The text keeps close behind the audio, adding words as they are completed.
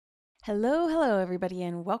Hello, everybody,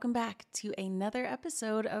 and welcome back to another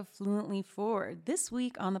episode of Fluently Forward. This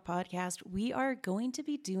week on the podcast, we are going to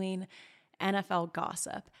be doing NFL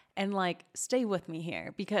gossip. And stay with me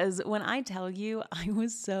here, because when I tell you, I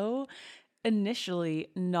was so initially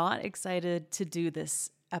not excited to do this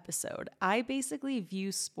episode. I basically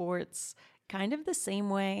view sports kind of the same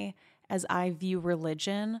way as I view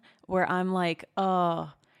religion, where I'm like,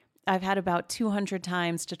 oh, I've had about 200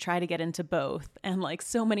 times to try to get into both, and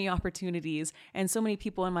so many opportunities, and so many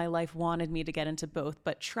people in my life wanted me to get into both,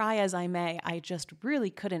 but try as I may, I just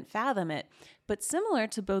really couldn't fathom it. But similar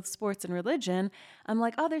to both sports and religion, I'm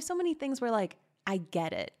like, oh, there's so many things where I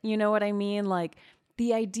get it. You know what I mean?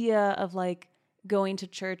 The idea of going to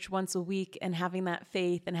church once a week and having that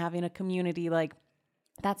faith and having a community,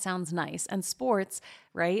 that sounds nice. And sports,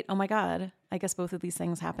 right? Oh my God. I guess both of these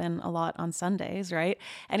things happen a lot on Sundays, right?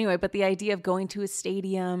 Anyway, but the idea of going to a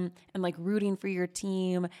stadium and rooting for your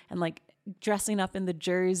team and dressing up in the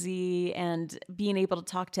jersey and being able to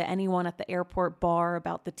talk to anyone at the airport bar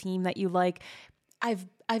about the team that you like. I've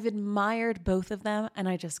admired both of them, and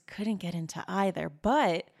I just couldn't get into either.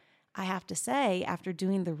 But I have to say, after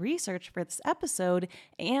doing the research for this episode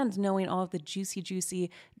and knowing all of the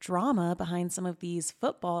juicy drama behind some of these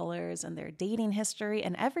footballers and their dating history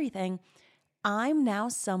and everything, I'm now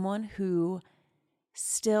someone who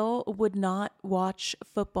still would not watch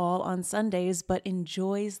football on Sundays, but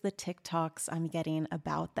enjoys the TikToks I'm getting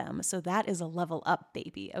about them. So that is a level up,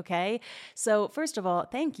 baby, okay? So first of all,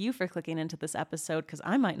 thank you for clicking into this episode, because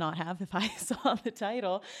I might not have if I saw the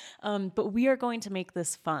title. But we are going to make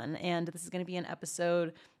this fun, and this is going to be an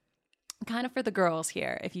episode kind of for the girls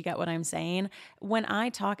here, if you get what I'm saying. When I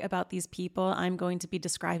talk about these people, I'm going to be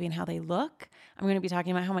describing how they look. I'm going to be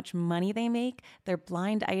talking about how much money they make, their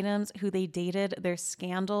blind items, who they dated, their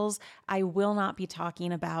scandals. I will not be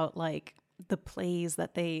talking about the plays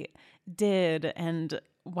that they did and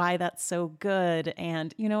why that's so good.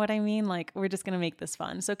 And you know what I mean? We're just going to make this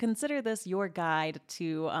fun. So consider this your guide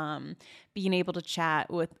to being able to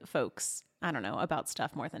chat with folks, I don't know, about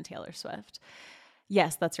stuff more than Taylor Swift.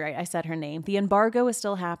 Yes, that's right. I said her name. The embargo is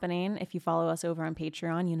still happening. If you follow us over on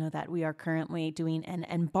Patreon, you know that we are currently doing an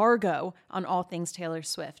embargo on all things Taylor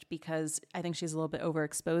Swift, because I think she's a little bit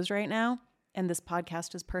overexposed right now. And this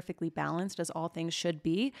podcast is perfectly balanced, as all things should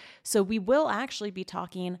be. So we will actually be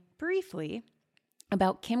talking briefly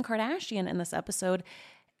about Kim Kardashian in this episode,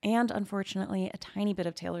 and unfortunately, a tiny bit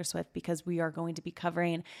of Taylor Swift, because we are going to be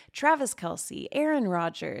covering Travis Kelce, Aaron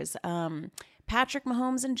Rodgers, Patrick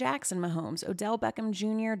Mahomes and Jackson Mahomes, Odell Beckham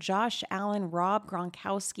Jr., Josh Allen, Rob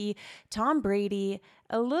Gronkowski, Tom Brady,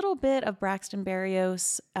 a little bit of Braxton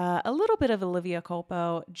Berrios, a little bit of Olivia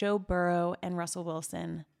Culpo, Joe Burrow, and Russell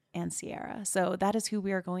Wilson and Sierra. So that is who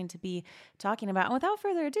we are going to be talking about. And without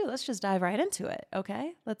further ado, let's just dive right into it,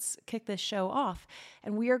 okay? Let's kick this show off.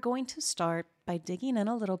 And we are going to start by digging in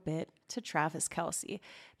a little bit to Travis Kelce.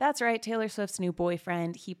 That's right, Taylor Swift's new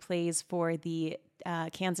boyfriend. He plays for the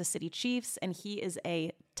Kansas City Chiefs, and he is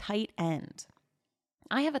a tight end.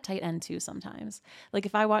 I have a tight end too sometimes.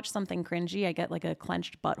 If I watch something cringy, I get a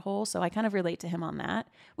clenched butthole. So I kind of relate to him on that.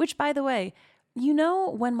 Which, by the way, you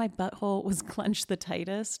know when my butthole was clenched the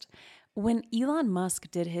tightest? When Elon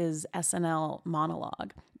Musk did his SNL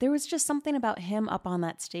monologue. There was just something about him up on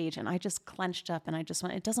that stage, and I just clenched up and I just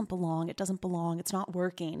went, it doesn't belong, it's not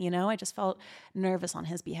working, I just felt nervous on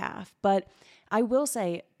his behalf. But I will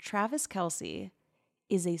say, Travis Kelce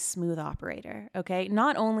is a smooth operator, okay?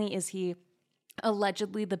 Not only is he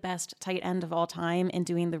allegedly the best tight end of all time in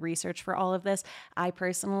doing the research for all of this, I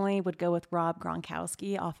personally would go with Rob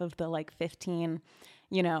Gronkowski off of the 15,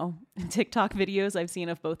 TikTok videos I've seen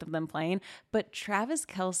of both of them playing. But Travis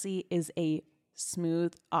Kelce is a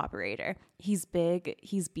smooth operator. He's big,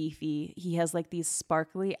 he's beefy, he has these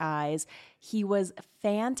sparkly eyes. He was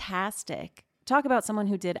fantastic. Talk about someone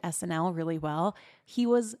who did SNL really well. He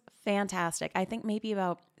was fantastic. I think maybe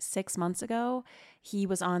about 6 months ago, he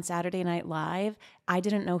was on Saturday Night Live. I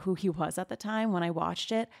didn't know who he was at the time when I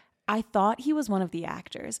watched it. I thought he was one of the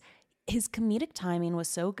actors. His comedic timing was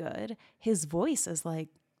so good. His voice is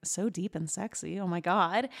so deep and sexy. Oh my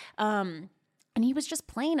God. And he was just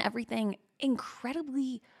playing everything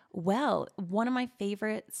incredibly well. One of my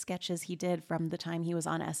favorite sketches he did from the time he was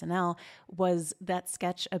on SNL was that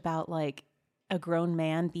sketch about a grown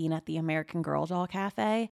man being at the American Girl doll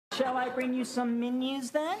cafe. Shall I bring you some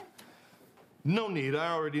menus then? No need.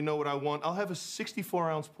 I already know what I want. I'll have a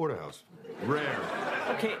 64-ounce porterhouse. Rare.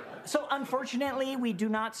 Okay, so unfortunately, we do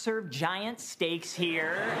not serve giant steaks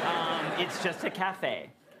here. It's just a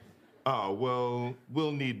cafe. Oh, well,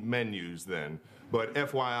 we'll need menus then. But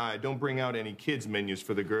FYI, don't bring out any kids' menus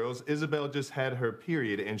for the girls. Isabel just had her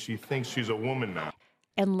period and she thinks she's a woman now.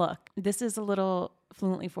 And look, this is a little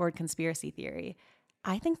Fluently Forward conspiracy theory.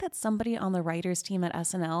 I think that somebody on the writers team at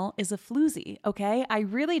SNL is a floozy, okay? I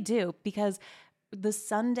really do, because the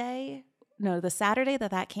Saturday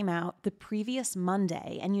that came out, the previous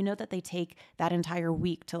Monday, and you know that they take that entire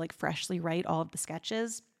week to like freshly write all of the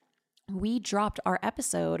sketches. We dropped our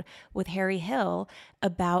episode with Harry Hill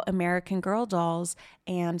about American Girl dolls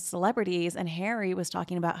and celebrities. And Harry was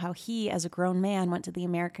talking about how he, as a grown man, went to the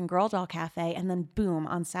American Girl doll cafe. And then boom,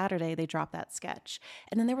 on Saturday, they dropped that sketch.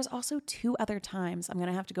 And then there was also 2 other times, I'm going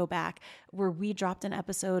to have to go back, where we dropped an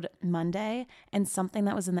episode Monday and something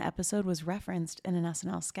that was in the episode was referenced in an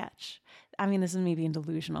SNL sketch. I mean, this is me being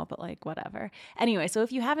delusional, but like whatever. Anyway, so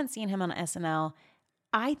if you haven't seen him on SNL,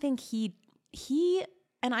 I think he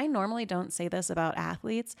and I normally don't say this about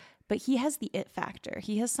athletes, but he has the it factor.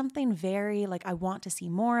 He has something very like, I want to see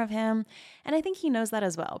more of him. And I think he knows that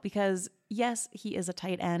as well, because yes, he is a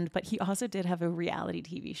tight end, but he also did have a reality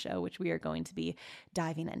TV show, which we are going to be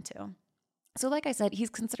diving into. So like I said,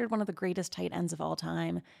 he's considered one of the greatest tight ends of all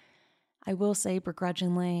time. I will say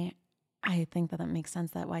begrudgingly, I think that makes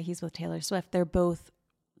sense that why he's with Taylor Swift. They're both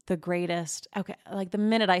the greatest. Okay, like the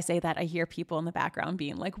minute I say that, I hear people in the background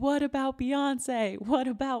being like, what about Beyonce? What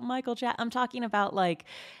about Michael Jackson? I'm talking about like,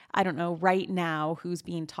 I don't know, right now, who's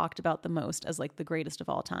being talked about the most as like the greatest of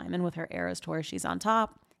all time. And with her Eras tour, she's on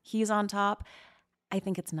top. He's on top. I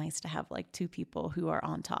think it's nice to have like 2 people who are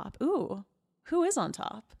on top. Ooh, who is on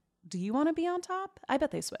top? Do you want to be on top? I bet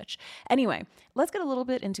they switch. Anyway, let's get a little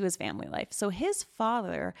bit into his family life. So his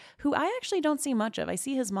father, who I actually don't see much of, I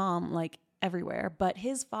see his mom like everywhere, but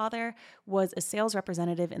his father was a sales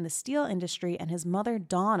representative in the steel industry, and his mother,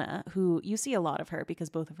 Donna, who you see a lot of her because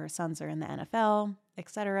both of her sons are in the NFL,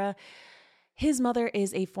 etc. His mother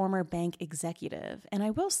is a former bank executive. And I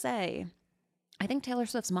will say, I think Taylor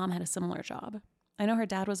Swift's mom had a similar job. I know her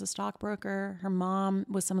dad was a stockbroker. Her mom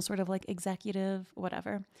was some sort of like executive,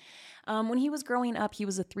 whatever. When he was growing up, he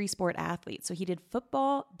was a 3-sport athlete. So he did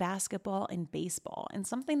football, basketball, and baseball. And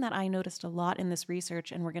something that I noticed a lot in this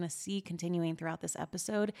research, and we're going to see continuing throughout this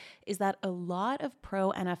episode, is that a lot of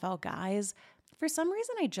pro NFL guys, for some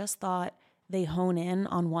reason, I just thought they hone in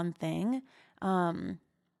on one thing.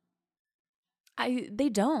 They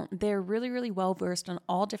don't. They're really, really well versed on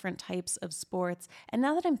all different types of sports. And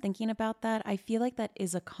now that I'm thinking about that, I feel like that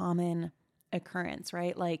is a common occurrence,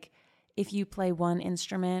 right? Like if you play one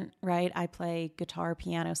instrument, right? I play guitar,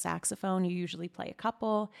 piano, saxophone. You usually play a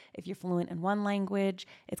couple. If you're fluent in one language,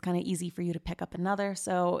 it's kind of easy for you to pick up another.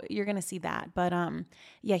 So you're going to see that. But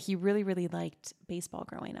yeah, he really, really liked baseball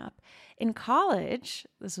growing up. In college,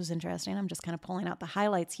 this was interesting. I'm just kind of pulling out the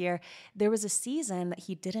highlights here. There was a season that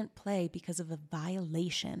he didn't play because of a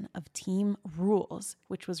violation of team rules,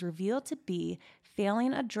 which was revealed to be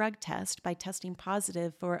failing a drug test by testing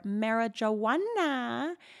positive for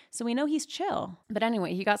marijuana. So we know he's chill. But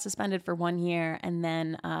anyway, he got suspended for 1 year, and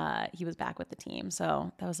then he was back with the team.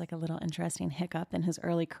 So that was like a little interesting hiccup in his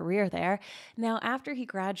early career there. Now, after he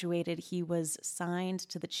graduated, he was signed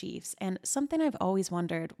to the Chiefs. And something I've always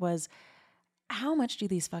wondered was, how much do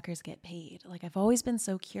these fuckers get paid? Like, I've always been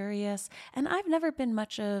so curious. And I've never been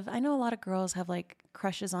much of, I know a lot of girls have like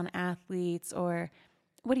crushes on athletes, or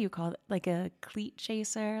what do you call it? Like a cleat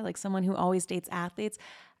chaser, like someone who always dates athletes.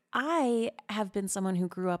 I have been someone who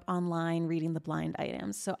grew up online reading the blind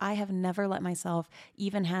items. So I have never let myself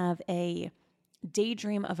even have a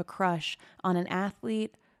daydream of a crush on an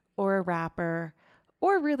athlete or a rapper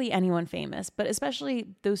or really anyone famous. But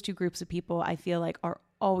especially those 2 groups of people I feel like are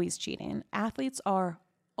always cheating. Athletes are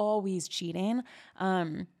always cheating.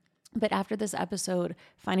 But after this episode,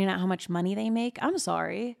 finding out how much money they make, I'm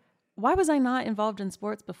sorry. Why was I not involved in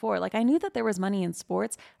sports before? Like, I knew that there was money in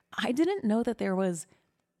sports. I didn't know that there was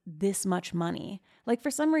this much money. Like, for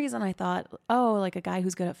some reason I thought, oh, like a guy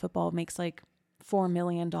who's good at football makes like $4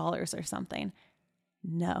 million or something.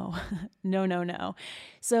 No, no.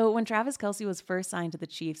 So when Travis Kelce was first signed to the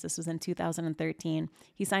Chiefs, this was in 2013,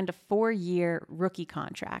 he signed a 4-year rookie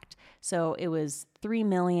contract. So it was $3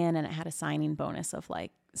 million and it had a signing bonus of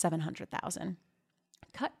like $700,000.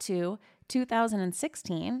 Cut to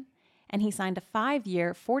 2016, and he signed a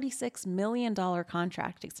 5-year, $46 million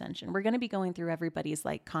contract extension. We're going to be going through everybody's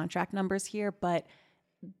like contract numbers here, but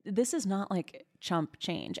this is not like chump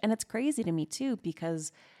change. And it's crazy to me too,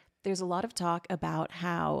 because there's a lot of talk about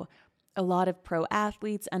how a lot of pro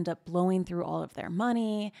athletes end up blowing through all of their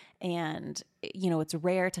money. And, you know, it's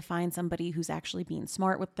rare to find somebody who's actually being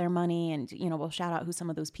smart with their money. And, you know, we'll shout out who some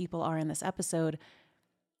of those people are in this episode.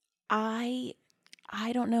 I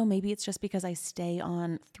I don't know, maybe it's just because I stay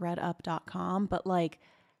on threadup.com, but like,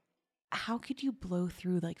 how could you blow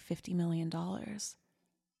through like $50 million?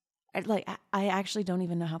 I actually don't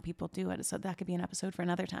even know how people do it. So that could be an episode for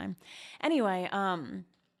another time. Anyway,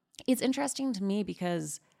 it's interesting to me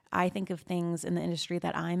because I think of things in the industry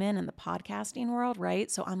that I'm in the podcasting world,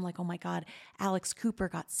 right? So I'm like, oh my God, Alex Cooper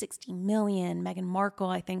got 60 million. Meghan Markle,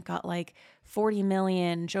 I think, got like 40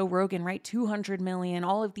 million. Joe Rogan, right? 200 million.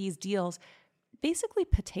 All of these deals, basically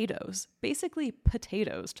potatoes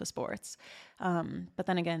to sports. But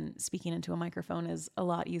then again, speaking into a microphone is a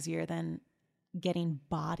lot easier than getting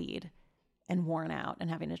bodied and worn out and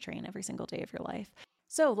having to train every single day of your life.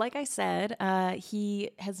 So like I said,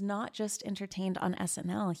 he has not just entertained on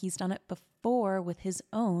SNL, he's done it before with his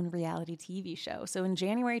own reality TV show. So in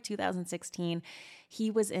January 2016,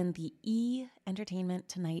 he was in the E! Entertainment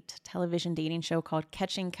Tonight television dating show called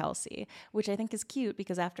Catching Kelsey, which I think is cute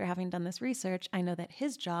because after having done this research, I know that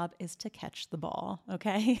his job is to catch the ball,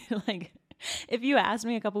 okay? Like, if you asked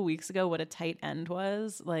me a couple weeks ago what a tight end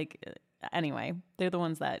was, like, anyway, they're the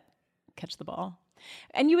ones that catch the ball.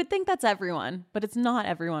 And you would think that's everyone, but it's not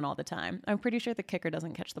everyone all the time. I'm pretty sure the kicker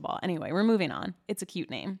doesn't catch the ball. Anyway, we're moving on. It's a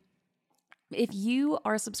cute name. If you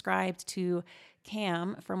are subscribed to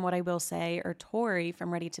Cam from What I Will Say or Tori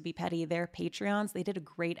from Ready to Be Petty, their Patreons, they did a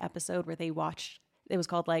great episode where it was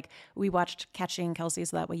called like, we watched Catching Kelsey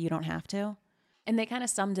so that way you don't have to. And they kind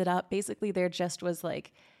of summed it up. Basically, their gist was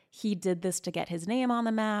like, he did this to get his name on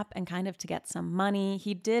the map and kind of to get some money.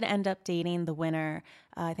 He did end up dating the winner.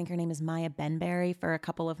 I think her name is Maya Benberry for a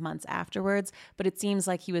couple of months afterwards, but it seems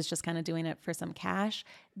like he was just kind of doing it for some cash.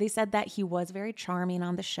 They said that he was very charming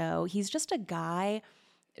on the show. He's just a guy.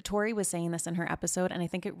 Tori was saying this in her episode, and I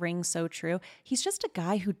think it rings so true. He's just a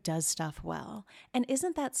guy who does stuff well. And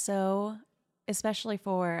isn't that so, especially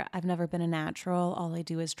for I've never been a natural, all I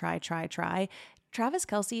do is try. Travis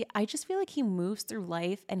Kelce, I just feel like he moves through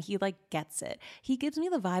life and he like gets it. He gives me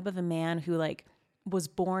the vibe of a man who like was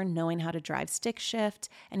born knowing how to drive stick shift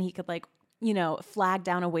and he could like, you know, flag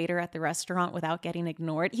down a waiter at the restaurant without getting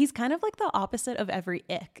ignored. He's kind of like the opposite of every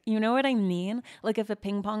ick. You know what I mean? Like if a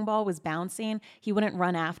ping pong ball was bouncing, he wouldn't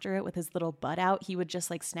run after it with his little butt out. He would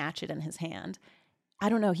just like snatch it in his hand. I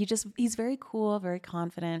don't know. He's very cool, very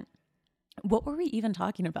confident. What were we even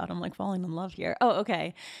talking about? I'm like falling in love here. Oh,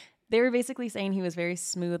 okay. They were basically saying he was very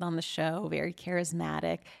smooth on the show, very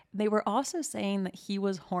charismatic. They were also saying that he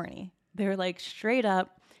was horny. They were like straight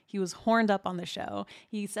up, he was horned up on the show.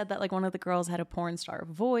 He said that like one of the girls had a porn star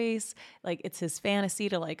voice. Like it's his fantasy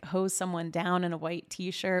to like hose someone down in a white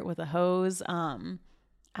t-shirt with a hose.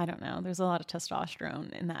 I don't know. There's a lot of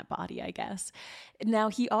testosterone in that body, I guess. Now,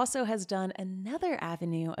 he also has done another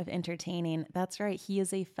avenue of entertaining. That's right. He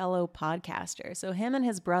is a fellow podcaster. So him and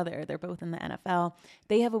his brother, they're both in the NFL.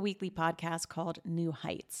 They have a weekly podcast called New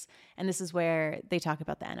Heights. And this is where they talk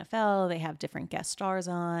about the NFL. They have different guest stars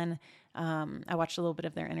on. I watched a little bit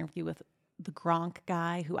of their interview with the Gronk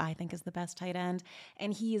guy, who I think is the best tight end.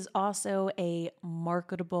 And he is also a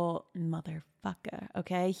marketable motherfucker,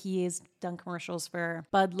 okay? He has done commercials for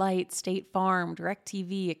Bud Light, State Farm,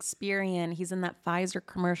 DirecTV, Experian. He's in that Pfizer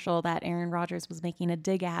commercial that Aaron Rodgers was making a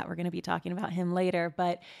dig at. We're going to be talking about him later.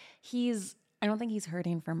 But I don't think he's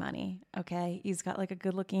hurting for money, okay? He's got like a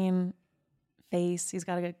good-looking face. He's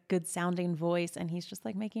got a good sounding voice and he's just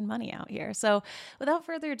like making money out here. So without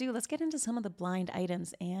further ado, let's get into some of the blind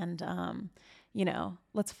items and,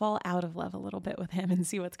 let's fall out of love a little bit with him and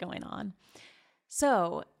see what's going on.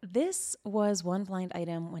 So this was one blind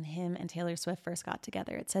item when him and Taylor Swift first got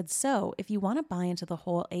together. It said, so if you want to buy into the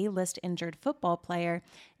whole A-list injured football player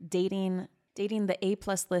dating the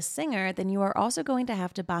A-plus list singer, then you are also going to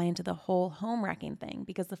have to buy into the whole home wrecking thing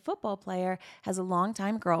because the football player has a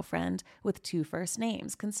longtime girlfriend with 2 first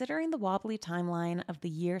names. Considering the wobbly timeline of the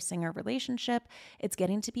year-singer relationship, it's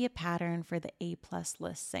getting to be a pattern for the A-plus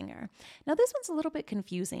list singer. Now, this one's a little bit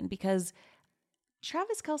confusing because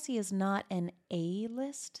Travis Kelce is not an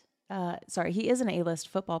A-list. He is an A-list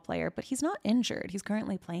football player, but he's not injured. He's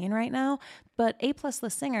currently playing right now. But A-plus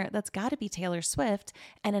list singer, that's got to be Taylor Swift.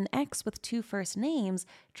 And an ex with 2 first names,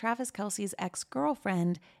 Travis Kelce's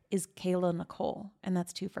ex-girlfriend is Kayla Nicole, and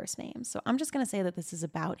that's 2 first names. So I'm just going to say that this is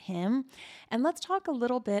about him. And let's talk a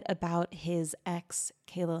little bit about his ex,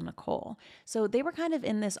 Kayla Nicole. So they were kind of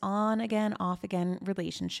in this on-again, off-again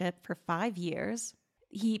relationship for 5 years.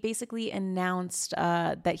 He basically announced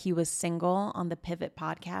that he was single on the Pivot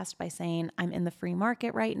podcast by saying, I'm in the free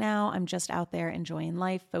market right now. I'm just out there enjoying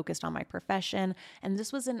life, focused on my profession. And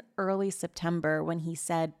this was in early September when he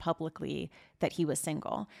said publicly that he was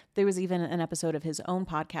single. There was even an episode of his own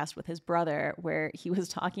podcast with his brother where he was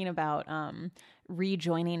talking about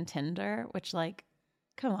rejoining Tinder, which like,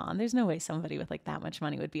 Come on, there's no way somebody with like that much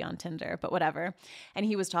money would be on Tinder, but whatever. And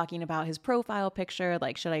he was talking about his profile picture,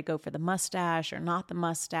 like, should I go for the mustache or not the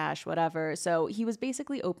mustache, whatever. So he was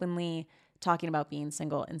basically openly talking about being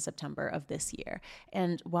single in September of this year.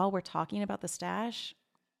 And while we're talking about the stash,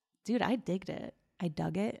 dude, I digged it. I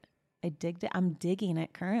dug it. I digged it. I'm digging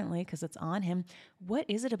it currently because it's on him. What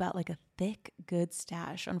is it about like a thick, good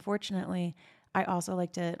stash? Unfortunately, I also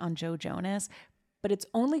liked it on Joe Jonas, but it's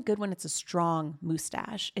only good when it's a strong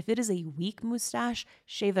mustache. If it is a weak mustache,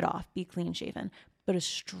 shave it off, be clean shaven. But a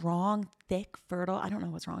strong, thick, fertile, I don't know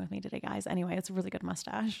what's wrong with me today, guys. Anyway, it's a really good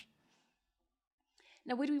mustache.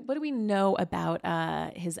 Now, what do we know about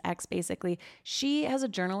his ex, basically? She has a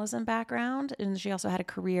journalism background, and she also had a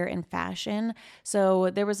career in fashion. So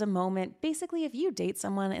there was a moment, basically, if you date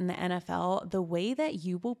someone in the NFL, the way that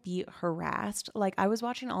you will be harassed. Like, I was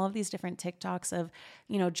watching all of these different TikToks of,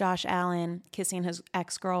 Josh Allen kissing his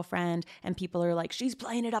ex-girlfriend, and people are like, she's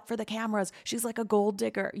playing it up for the cameras. She's like a gold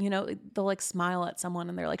digger. They'll like smile at someone,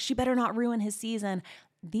 and they're like, she better not ruin his season.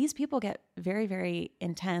 These people get very, very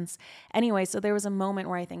intense. Anyway, so there was a moment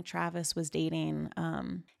where I think Travis was dating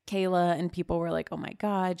Kayla, and people were like, oh my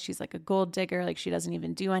God, she's like a gold digger. Like, she doesn't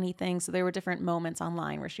even do anything. So there were different moments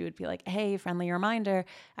online where she would be like, hey, friendly reminder,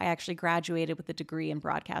 I actually graduated with a degree in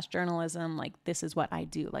broadcast journalism. Like, this is what I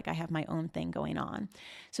do. Like, I have my own thing going on.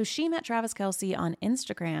 So she met Travis Kelce on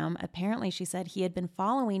Instagram. Apparently, she said he had been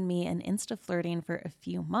following me and Insta flirting for a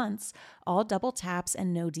few months, all double taps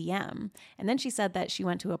and no DM. And then she said that she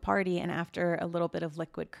went to a party, and after a little bit of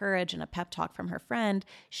liquid courage and a pep talk from her friend,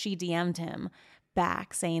 she DM'd him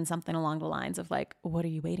back saying something along the lines of like, what are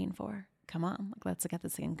you waiting for? Come on, like, let's get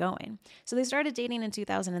this thing going. So they started dating in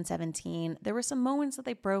 2017. There were some moments that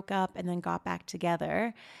they broke up and then got back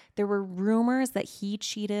together. There were rumors that he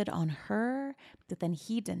cheated on her, but then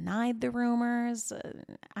he denied the rumors.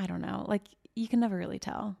 I don't know. Like, you can never really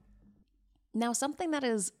tell. Now, something that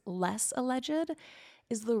is less alleged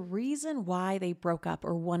is the reason why they broke up,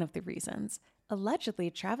 or one of the reasons. Allegedly,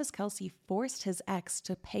 Travis Kelce forced his ex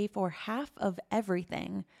to pay for half of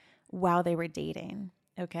everything while they were dating.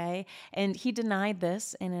 Okay. And he denied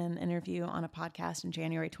this in an interview on a podcast in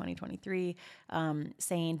January 2023,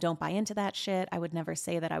 saying, don't buy into that shit. I would never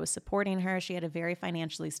say that I was supporting her. She had a very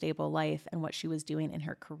financially stable life and what she was doing in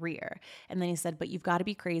her career. And then he said, but you've got to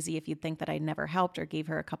be crazy if you'd think that I never helped or gave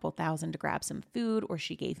her a couple thousand to grab some food, or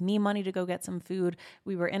she gave me money to go get some food.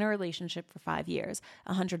 We were in a relationship for 5 years,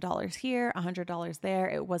 $100 here, $100 there.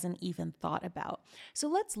 It wasn't even thought about. So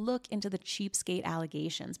let's look into the cheapskate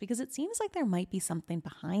allegations, because it seems like there might be something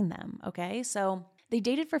behind them. Okay. So they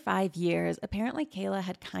dated for 5 years. Apparently, Kayla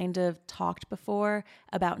had kind of talked before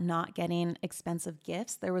about not getting expensive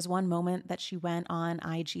gifts. There was one moment that she went on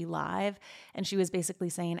IG Live and she was basically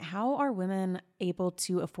saying, how are women able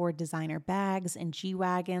to afford designer bags and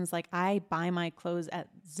G-Wagons? Like, I buy my clothes at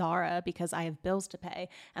Zara because I have bills to pay.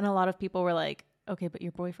 And a lot of people were like, okay, but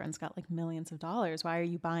your boyfriend's got like millions of dollars. Why are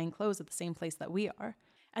you buying clothes at the same place that we are?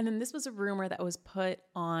 And then this was a rumor that was put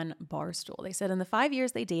on Barstool. They said in the 5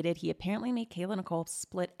 years they dated, he apparently made Kayla Nicole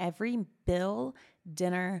split every bill,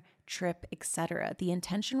 dinner, trip, etc. The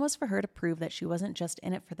intention was for her to prove that she wasn't just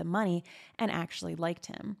in it for the money and actually liked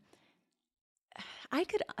him.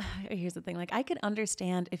 Here's the thing, like, I could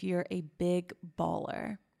understand if you're a big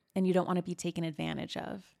baller and you don't want to be taken advantage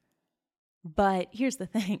of. But here's the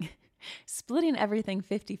thing. Splitting everything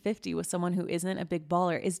 50-50 with someone who isn't a big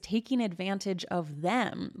baller is taking advantage of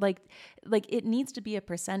them. Like it needs to be a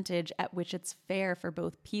percentage at which it's fair for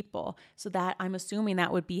both people. So that, I'm assuming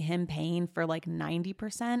that would be him paying for like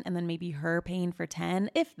 90% and then maybe her paying for 10,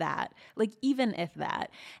 if that, like even if that.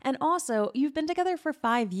 And also, you've been together for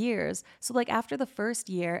 5 years. So like after the first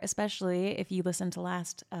year, especially if you listen to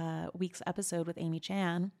last week's episode with Amy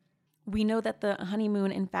Chan, we know that the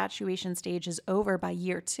honeymoon infatuation stage is over by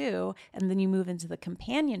year 2, and then you move into the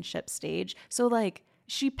companionship stage. So like,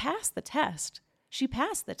 she passed the test.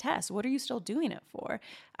 What are you still doing it for?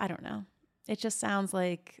 I don't know. It just sounds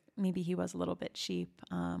like maybe he was a little bit cheap.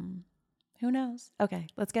 Who knows? Okay,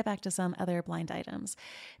 let's get back to some other blind items.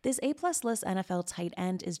 This A+ list NFL tight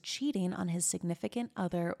end is cheating on his significant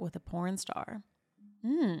other with a porn star.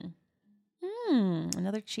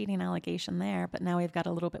 Another cheating allegation there, but now we've got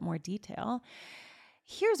a little bit more detail.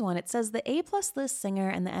 Here's one. It says the A+ list singer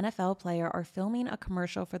and the NFL player are filming a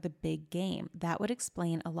commercial for the big game. That would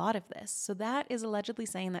explain a lot of this. So that is allegedly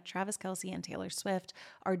saying that Travis Kelce and Taylor Swift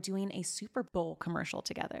are doing a Super Bowl commercial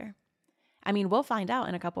together. I mean, we'll find out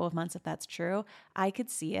in a couple of months if that's true. I could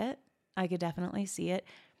see it. I could definitely see it.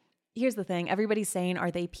 Here's the thing. Everybody's saying,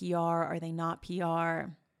 are they PR? Are they not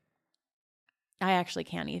PR? I actually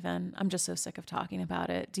can't even. I'm just so sick of talking about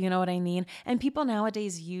it. Do you know what I mean? And people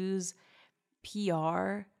nowadays use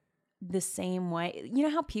PR the same way. You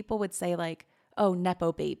know how people would say like, oh,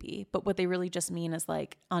 Nepo baby, but what they really just mean is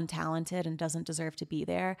like untalented and doesn't deserve to be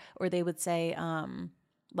there. Or they would say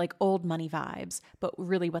like old money vibes, but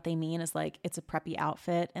really what they mean is like it's a preppy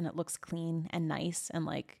outfit and it looks clean and nice and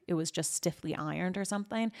like it was just stiffly ironed or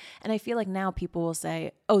something. And I feel like now people will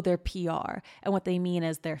say, oh, they're PR. And what they mean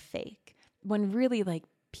is they're fake. When really like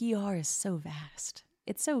PR is so vast.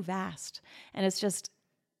 It's so vast. And it's just,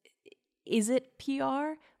 is it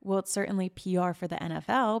PR? Well, it's certainly PR for the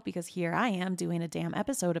NFL because here I am doing a damn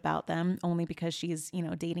episode about them only because she's,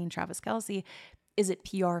 dating Travis Kelce. Is it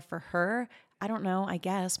PR for her? I don't know. I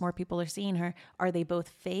guess more people are seeing her. Are they both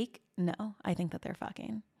fake? No, I think that they're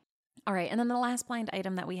fucking. All right. And then the last blind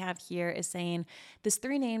item that we have here is saying this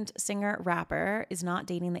 3-named singer rapper is not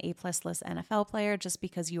dating the A+ list NFL player. Just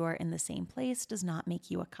because you are in the same place does not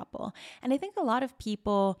make you a couple. And I think a lot of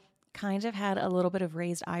people kind of had a little bit of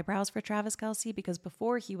raised eyebrows for Travis Kelce because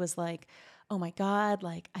before he was like, oh my God,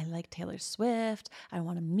 like I like Taylor Swift. I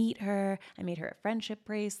want to meet her. I made her a friendship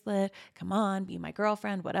bracelet. Come on, be my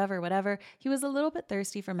girlfriend, whatever. He was a little bit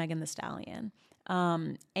thirsty for Megan Thee Stallion.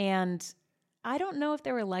 And I don't know if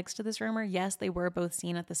there were legs to this rumor. Yes, they were both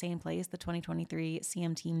seen at the same place, the 2023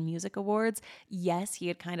 CMT Music Awards. Yes, he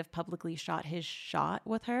had kind of publicly shot his shot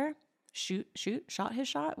with her. Shot his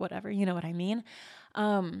shot, whatever, you know what I mean?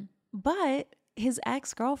 But his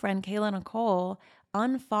ex-girlfriend, Kayla Nicole,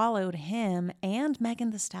 unfollowed him and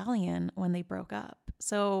Megan Thee Stallion when they broke up.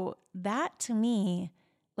 So that to me,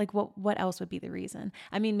 like what else would be the reason?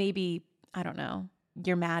 I mean, maybe, I don't know,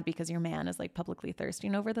 you're mad because your man is like publicly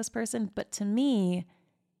thirsting over this person. But to me,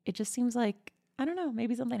 it just seems like, I don't know,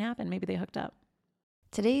 maybe something happened. Maybe they hooked up.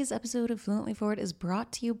 Today's episode of Fluently Forward is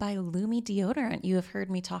brought to you by Lume Deodorant. You have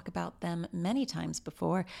heard me talk about them many times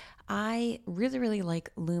before. I really, really like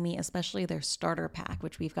Lume, especially their starter pack,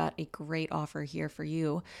 which we've got a great offer here for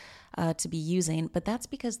you to be using. But that's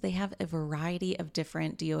because they have a variety of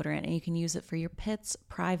different deodorant and you can use it for your pits,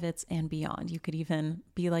 privates, and beyond. You could even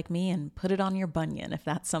be like me and put it on your bunion if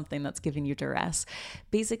that's something that's giving you duress.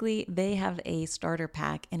 Basically, they have a starter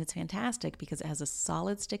pack and it's fantastic because it has a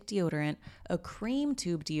solid stick deodorant, a cream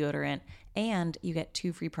tube deodorant, and you get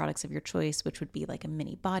 2 free products of your choice, which would be like a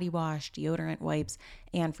mini body wash, deodorant wipes,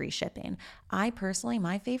 and free shipping. I personally,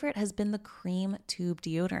 my favorite has been the cream tube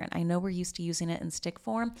deodorant. I know we're used to using it in stick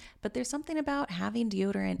form, but there's something about having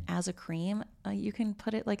deodorant as a cream. You can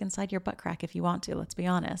put it like inside your butt crack if you want to, let's be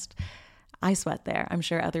honest. I sweat there. I'm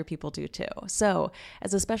sure other people do too. So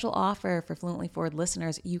as a special offer for Fluently Forward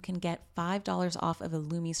listeners, you can get $5 off of a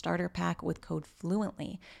Lume starter pack with code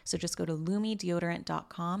FLUENTLY. So just go to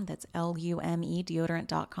lumedeodorant.com. That's LUME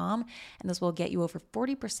deodorant.com. And this will get you over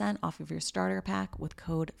 40% off of your starter pack with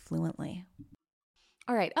code FLUENTLY.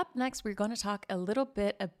 All right, up next, we're going to talk a little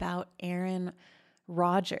bit about Aaron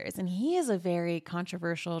Rodgers, and he is a very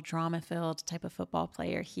controversial, drama-filled type of football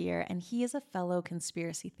player here, and he is a fellow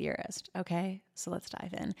conspiracy theorist, okay? So let's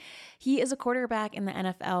dive in. He is a quarterback in the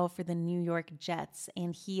NFL for the New York Jets,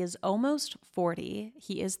 and he is almost 40.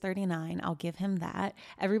 He is 39. I'll give him that.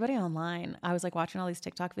 Everybody online, I was like watching all these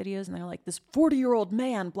TikTok videos, and they're like, this 40-year-old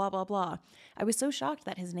man, blah, blah, blah. I was so shocked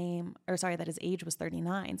that his age was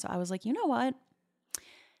 39. So I was like, you know what?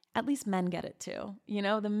 At least men get it too. You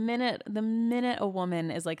know, the minute a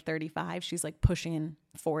woman is like 35, she's like pushing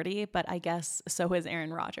 40, but I guess so is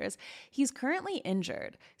Aaron Rodgers. He's currently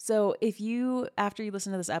injured. So if you, after you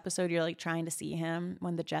listen to this episode, you're like trying to see him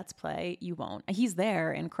when the Jets play, you won't. He's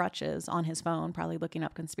there in crutches on his phone, probably looking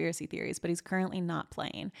up conspiracy theories, but he's currently not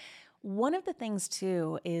playing. One of the things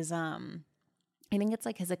too is, I think it's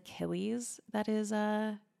like his Achilles that is,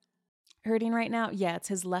 hurting right now. Yeah, it's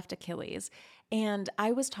his left Achilles. And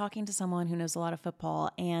I was talking to someone who knows a lot of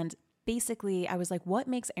football, and basically I was like, what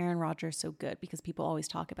makes Aaron Rodgers so good? Because people always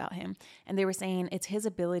talk about him. And they were saying it's his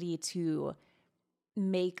ability to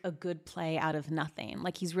make a good play out of nothing.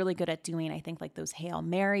 Like he's really good at doing, I think, like those Hail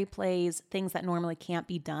Mary plays, things that normally can't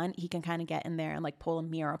be done. He can kind of get in there and like pull a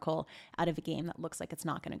miracle out of a game that looks like it's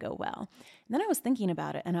not going to go well. And then I was thinking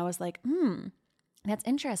about it and I was like, that's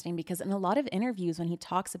interesting because in a lot of interviews when he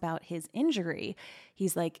talks about his injury,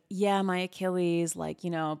 he's like, yeah, my Achilles, like,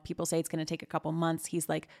 you know, people say it's going to take a couple months. He's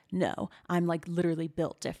like, no, I'm like literally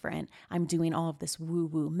built different. I'm doing all of this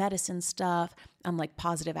woo-woo medicine stuff. I'm like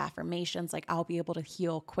positive affirmations. Like I'll be able to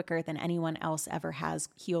heal quicker than anyone else ever has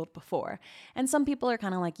healed before. And some people are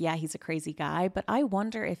kind of like, yeah, he's a crazy guy. But I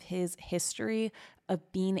wonder if his history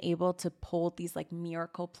of being able to pull these like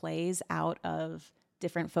miracle plays out of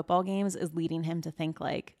different football games is leading him to think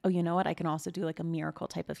like, oh, you know what? I can also do like a miracle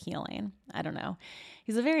type of healing. I don't know.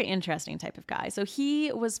 He's a very interesting type of guy. So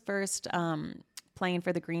he was first playing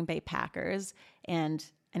for the Green Bay Packers. And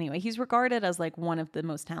anyway, he's regarded as like one of the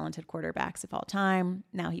most talented quarterbacks of all time.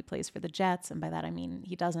 Now he plays for the Jets. And by that, I mean,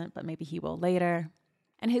 he doesn't, but maybe he will later.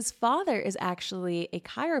 And his father is actually a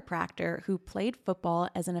chiropractor who played football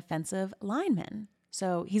as an offensive lineman.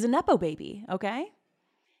 So he's a Nepo baby, okay?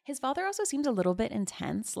 His father also seemed a little bit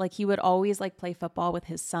intense. Like he would always like play football with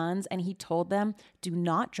his sons, and he told them, do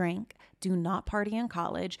not drink, do not party in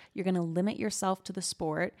college. You're going to limit yourself to the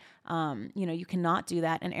sport. You cannot do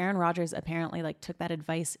that. And Aaron Rodgers apparently like took that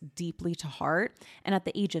advice deeply to heart. And at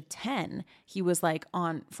the age of 10, he was like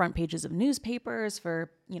on front pages of newspapers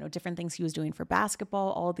for, different things he was doing for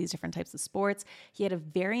basketball, all of these different types of sports. He had a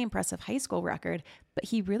very impressive high school record, but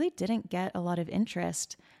he really didn't get a lot of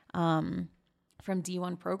interest from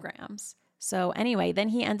D1 programs. So anyway, then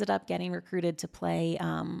he ended up getting recruited to play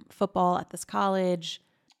football at this college,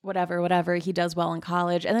 whatever. He does well in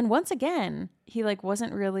college. And then once again, he like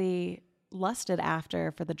wasn't really lusted after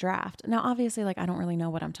for the draft. Now, obviously, like I don't really know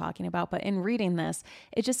what I'm talking about, but in reading this,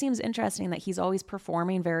 it just seems interesting that he's always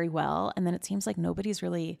performing very well. And then it seems like nobody's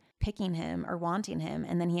really picking him or wanting him.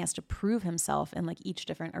 And then he has to prove himself in like each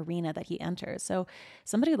different arena that he enters. So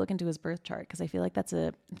somebody look into his birth chart, because I feel like that's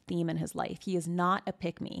a theme in his life. He is not a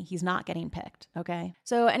pick me. He's not getting picked. Okay.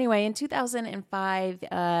 So anyway, in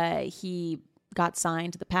 2005, he got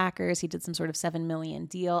signed to the Packers. He did some sort of $7 million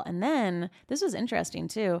deal. And then this was interesting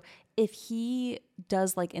too. If he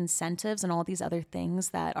does like incentives and all these other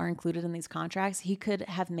things that are included in these contracts, he could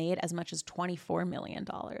have made as much as $24 million,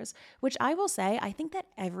 which I will say, I think that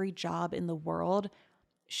every job in the world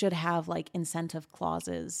should have like incentive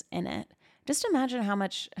clauses in it. Just imagine how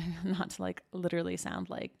much, not to like literally sound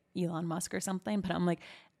like Elon Musk or something, but I'm like,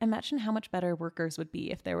 imagine how much better workers would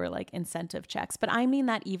be if there were like incentive checks. But I mean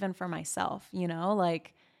that even for myself,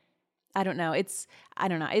 like, I don't know. It's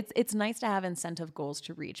nice to have incentive goals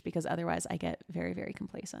to reach, because otherwise I get very, very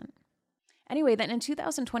complacent. Anyway, then in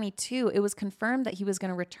 2022, it was confirmed that he was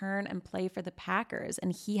going to return and play for the Packers,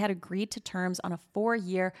 and he had agreed to terms on a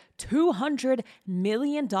 4-year, $200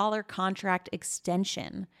 million contract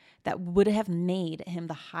extension that would have made him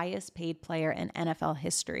the highest paid player in NFL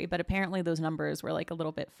history. But apparently those numbers were like a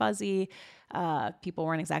little bit fuzzy. People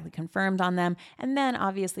weren't exactly confirmed on them. And then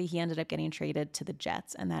obviously he ended up getting traded to the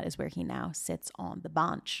Jets, and that is where he now sits on the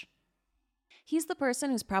bench. He's the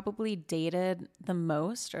person who's probably dated the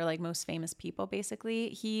most, or like most famous people, basically.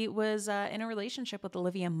 He was in a relationship with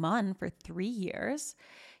Olivia Munn for 3 years.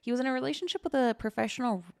 He was in a relationship with a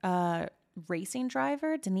professional racing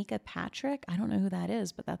driver, Danica Patrick. I don't know who that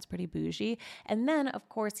is, but that's pretty bougie. And then, of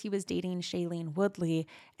course, he was dating Shailene Woodley,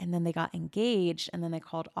 and then they got engaged, and then they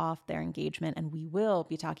called off their engagement, and we will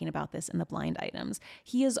be talking about this in the blind items.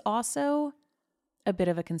 He is also a bit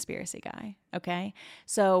of a conspiracy guy, okay?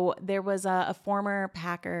 So there was a former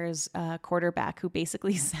Packers quarterback who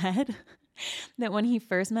basically said that when he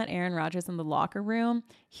first met Aaron Rodgers in the locker room,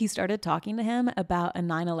 he started talking to him about a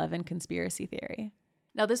 9/11 conspiracy theory.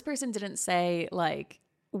 Now, this person didn't say like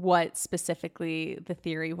what specifically the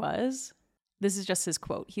theory was. This is just his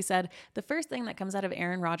quote. He said, "The first thing that comes out of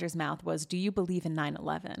Aaron Rodgers' mouth was, 'Do you believe in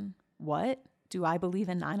 9/11?' What? Do I believe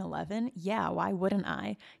in 9/11? Yeah, why wouldn't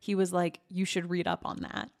I?" He was like, "You should read up on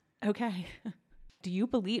that." Okay.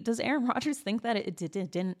 Does Aaron Rodgers think that it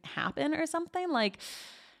didn't happen or something? Like,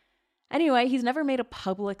 anyway, he's never made a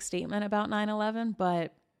public statement about 9/11,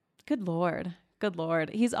 but good Lord. Good Lord.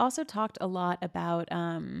 He's also talked a lot about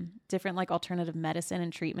different like alternative medicine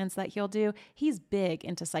and treatments that he'll do. He's big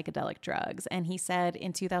into psychedelic drugs. And he said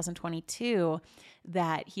in 2022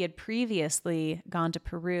 that he had previously gone to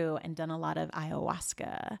Peru and done a lot of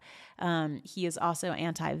ayahuasca. He is also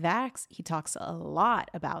anti-vax. He talks a lot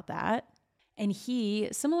about that. And he,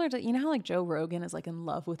 similar to, how like Joe Rogan is like in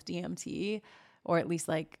love with DMT, or at least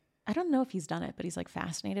like, I don't know if he's done it, but he's like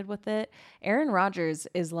fascinated with it. Aaron Rodgers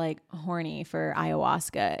is like horny for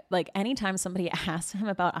ayahuasca. Like anytime somebody asks him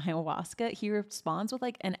about ayahuasca, he responds with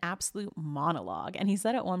like an absolute monologue. And he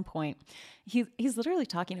said at one point, he's literally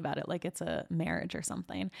talking about it like it's a marriage or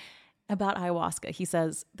something. About ayahuasca, he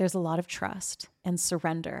says, there's a lot of trust, and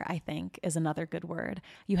surrender, I think, is another good word.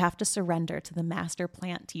 You have to surrender to the master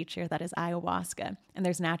plant teacher that is ayahuasca. And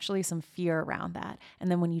there's naturally some fear around that.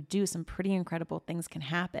 And then when you do, some pretty incredible things can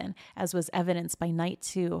happen, as was evidenced by night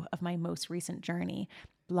 2 of my most recent journey.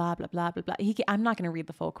 Blah, blah, blah, blah, blah. I'm not going to read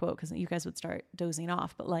the full quote because you guys would start dozing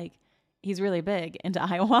off, but like, he's really big into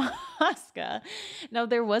ayahuasca. Now,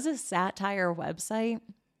 there was a satire website,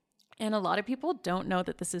 And a lot of people don't know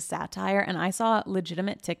that this is satire. And I saw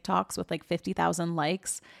legitimate TikToks with like 50,000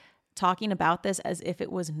 likes talking about this as if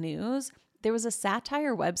it was news. There was a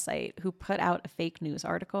satire website who put out a fake news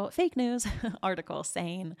article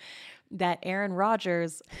saying that Aaron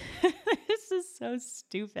Rodgers, this is so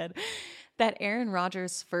stupid, that Aaron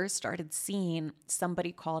Rodgers first started seeing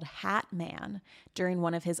somebody called Hat Man during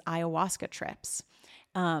one of his ayahuasca trips.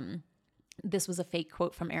 This was a fake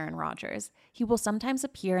quote from Aaron Rodgers. He will sometimes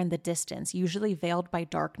appear in the distance, usually veiled by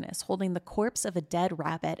darkness, holding the corpse of a dead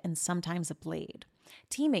rabbit and sometimes a blade.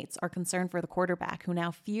 Teammates are concerned for the quarterback, who now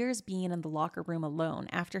fears being in the locker room alone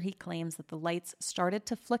after he claims that the lights started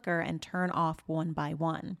to flicker and turn off one by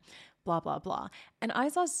one. Blah, blah, blah. And I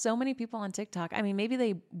saw so many people on TikTok. I mean, maybe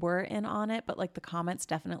they were in on it, but like the comments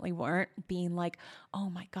definitely weren't, being like, oh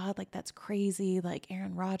my God, like that's crazy. Like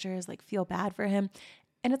Aaron Rodgers, like feel bad for him.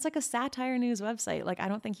 And it's like a satire news website. Like I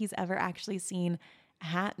don't think he's ever actually seen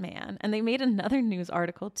Hat Man. And they made another news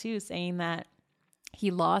article too saying that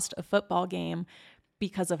he lost a football game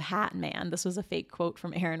because of Hat Man. This was a fake quote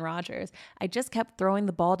from Aaron Rodgers. I just kept throwing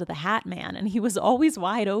the ball to the Hat Man and he was always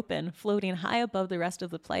wide open, floating high above the rest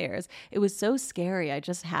of the players. It was so scary. I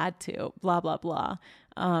just had to, blah, blah, blah.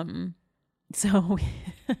 So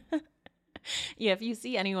yeah, if you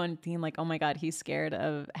see anyone being like, oh my God, he's scared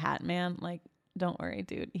of Hat Man, like, don't worry,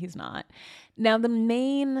 dude, he's not. Now, the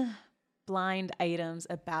main blind items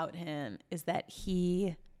about him is that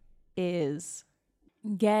he is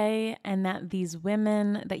gay and that these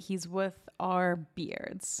women that he's with are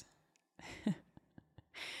beards.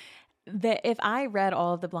 That if I read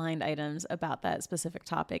all of the blind items about that specific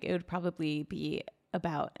topic, it would probably be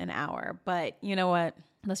about an hour. But you know what?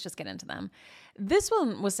 Let's just get into them. This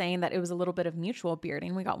one was saying that it was a little bit of mutual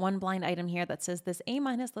bearding. We got one blind item here that says this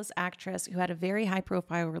A-list actress who had a very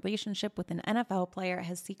high-profile relationship with an NFL player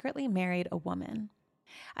has secretly married a woman.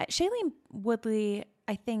 Shailene Woodley,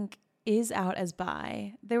 I think, is out as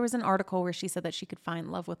bi. There was an article where she said that she could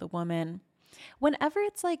find love with a woman. Whenever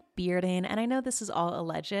it's like bearding, and I know this is all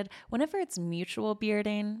alleged, whenever it's mutual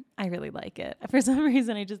bearding, I really like it. For some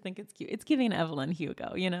reason, I just think it's cute. It's giving Evelyn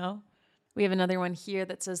Hugo, you know? We have another one here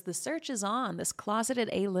that says the search is on. This closeted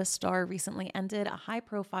A-list star recently ended a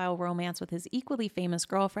high-profile romance with his equally famous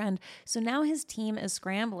girlfriend, so now his team is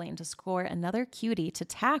scrambling to score another cutie to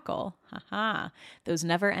tackle, those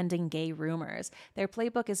never-ending gay rumors. Their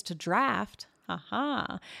playbook is to draft,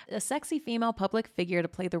 a sexy female public figure to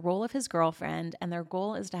play the role of his girlfriend, and their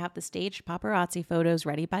goal is to have the staged paparazzi photos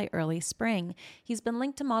ready by early spring. He's been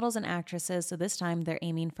linked to models and actresses, so this time they're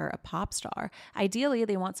aiming for a pop star. Ideally,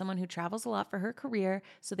 they want someone who travels a lot for her career,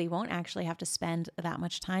 so they won't actually have to spend that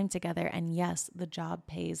much time together, and yes, the job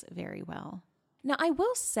pays very well. Now, I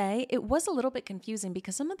will say it was a little bit confusing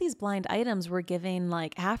because some of these blind items were giving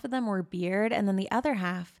like half of them were beard and then the other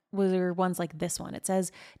half were ones like this one. It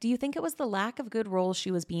says, do you think it was the lack of good roles she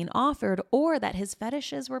was being offered or that his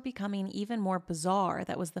fetishes were becoming even more bizarre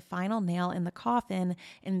that was the final nail in the coffin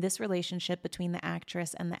in this relationship between the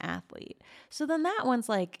actress and the athlete? So then that one's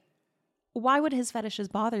like, why would his fetishes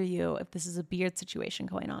bother you if this is a beard situation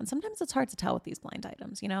going on? Sometimes it's hard to tell with these blind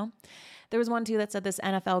items, you know? There was one too that said this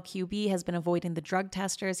NFL QB has been avoiding the drug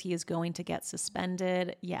testers. He is going to get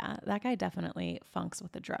suspended. Yeah, that guy definitely funks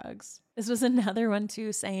with the drugs. This was another one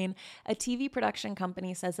too saying a TV production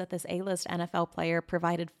company says that this A-list NFL player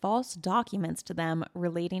provided false documents to them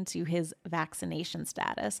relating to his vaccination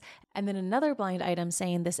status. And then another blind item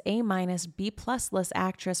saying this A-B+ list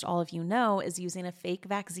actress all of you know is using a fake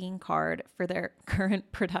vaccine card for their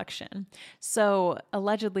current production. So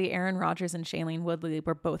allegedly Aaron Rodgers and Shailene Woodley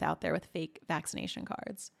were both out there with fake vaccination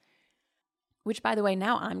cards. Which, by the way,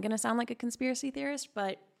 now I'm going to sound like a conspiracy theorist,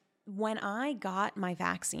 but when I got my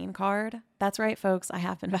vaccine card, that's right, folks, I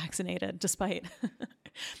have been vaccinated despite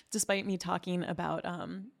me talking about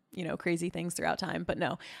crazy things throughout time. But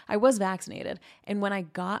no, I was vaccinated. And when I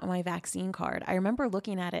got my vaccine card, I remember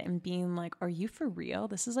looking at it and being like, are you for real?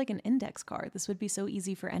 This is like an index card. This would be so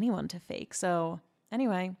easy for anyone to fake. So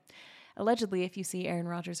anyway, allegedly, if you see Aaron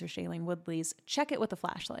Rodgers or Shailene Woodley's, check it with a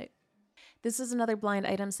flashlight. This is another blind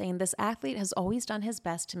item saying this athlete has always done his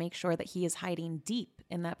best to make sure that he is hiding deep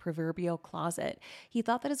in that proverbial closet. He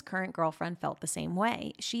thought that his current girlfriend felt the same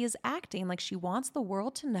way. She is acting like she wants the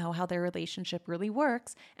world to know how their relationship really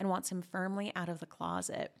works and wants him firmly out of the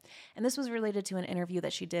closet. And this was related to an interview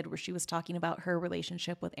that she did where she was talking about her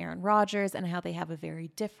relationship with Aaron Rodgers and how they have a very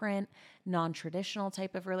different, non-traditional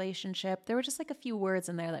type of relationship. There were just like a few words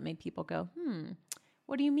in there that made people go,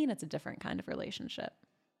 what do you mean it's a different kind of relationship?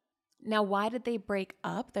 Now, why did they break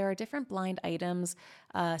up? There are different blind items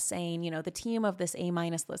saying, the team of this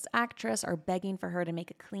A-minus list actress are begging for her to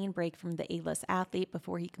make a clean break from the A-list athlete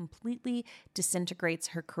before he completely disintegrates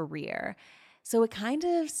her career. So it kind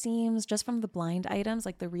of seems, just from the blind items,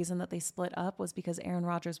 like the reason that they split up was because Aaron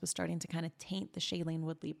Rodgers was starting to kind of taint the Shailene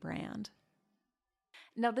Woodley brand.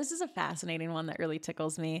 Now, this is a fascinating one that really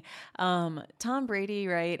tickles me. Tom Brady,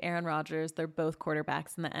 right? Aaron Rodgers, they're both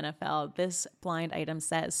quarterbacks in the NFL. This blind item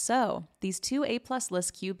says, so these two A-plus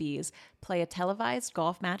list QBs play a televised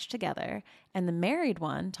golf match together, and the married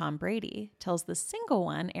one, Tom Brady, tells the single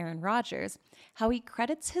one, Aaron Rodgers, how he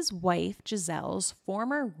credits his wife, Gisele's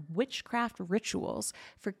former witchcraft rituals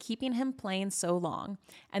for keeping him playing so long.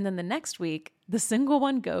 And then the next week, the single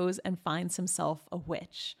one goes and finds himself a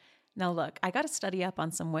witch. Now, look, I got to study up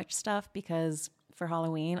on some witch stuff because for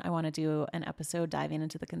Halloween, I want to do an episode diving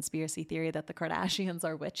into the conspiracy theory that the Kardashians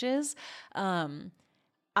are witches.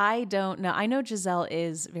 I don't know. I know Gisele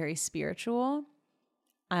is very spiritual.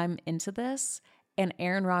 I'm into this. And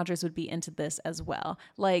Aaron Rodgers would be into this as well.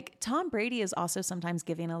 Like, Tom Brady is also sometimes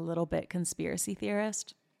giving a little bit conspiracy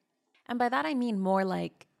theorist. And by that, I mean more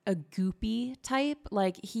like a goopy type.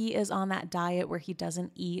 Like, he is on that diet where he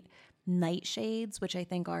doesn't eat nightshades, which I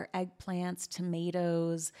think are eggplants,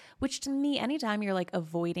 tomatoes, which to me, anytime you're like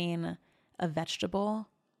avoiding a vegetable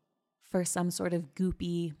for some sort of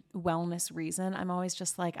goopy wellness reason, I'm always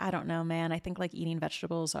just like, I don't know, man. I think like eating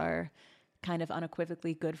vegetables are kind of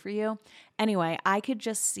unequivocally good for you. Anyway, I could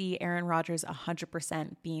just see Aaron Rodgers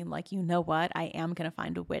 100% being like, you know what? I am going to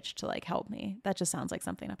find a witch to like help me. That just sounds like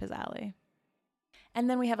something up his alley. And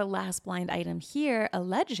then we have a last blind item here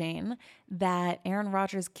alleging that Aaron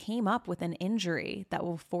Rodgers came up with an injury that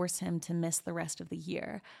will force him to miss the rest of the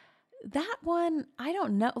year. That one, I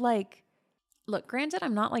don't know. Like, look, granted,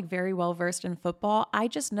 I'm not like very well versed in football. I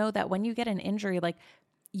just know that when you get an injury, like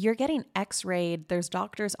you're getting x-rayed, there's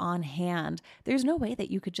doctors on hand. There's no way that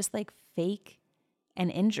you could just like fake an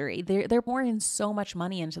injury. They're pouring so much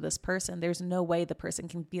money into this person. There's no way the person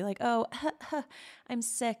can be like, oh, I'm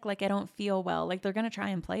sick. Like, I don't feel well. Like, they're going to try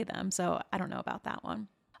and play them. So I don't know about that one.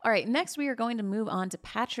 All right, next we are going to move on to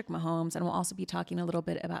Patrick Mahomes, and we'll also be talking a little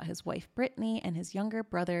bit about his wife, Brittany, and his younger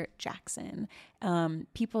brother, Jackson.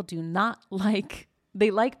 People do not like... They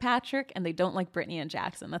like Patrick and they don't like Brittany and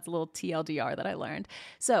Jackson. That's a little TLDR that I learned.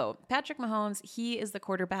 So Patrick Mahomes, he is the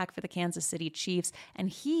quarterback for the Kansas City Chiefs, and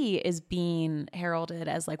he is being heralded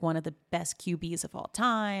as like one of the best QBs of all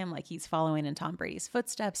time. Like, he's following in Tom Brady's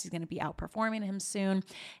footsteps. He's going to be outperforming him soon.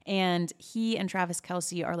 And he and Travis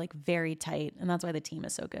Kelce are like very tight, and that's why the team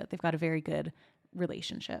is so good. They've got a very good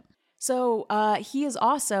relationship. So he is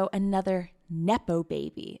also another Nepo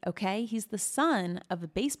baby, okay? He's the son of a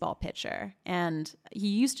baseball pitcher, and he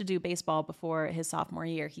used to do baseball before his sophomore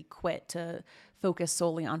year. He quit to focus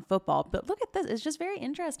solely on football. But look at this. It's just very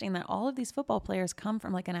interesting that all of these football players come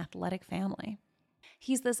from like an athletic family.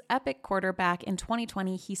 He's this epic quarterback. In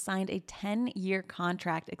 2020, he signed a 10-year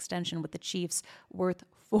contract extension with the Chiefs worth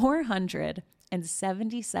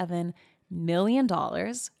 $477 million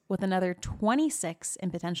with another 26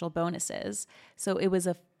 in potential bonuses. So it was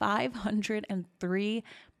a $503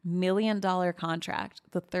 million contract,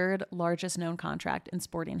 the third largest known contract in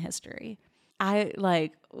sporting history. I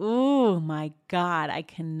like, oh my God, I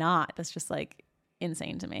cannot. That's just like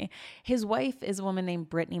insane to me. His wife is a woman named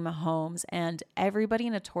Brittany Mahomes, and everybody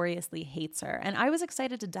notoriously hates her. And I was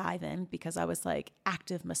excited to dive in because I was like,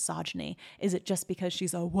 active misogyny. Is it just because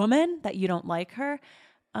she's a woman that you don't like her?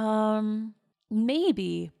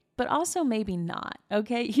 Maybe, but also maybe not.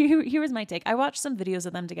 Okay, here was my take. I watched some videos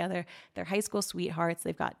of them together. They're high school sweethearts.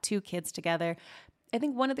 They've got 2 kids together. I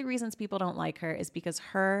think one of the reasons people don't like her is because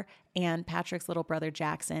her and Patrick's little brother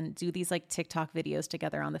Jackson do these like TikTok videos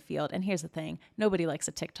together on the field. And here's the thing. Nobody likes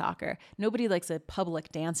a TikToker. Nobody likes a public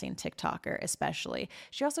dancing TikToker, especially.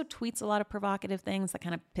 She also tweets a lot of provocative things that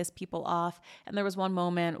kind of piss people off. And there was one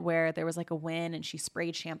moment where there was like a win and she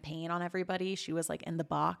sprayed champagne on everybody. She was like in the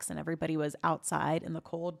box and everybody was outside in the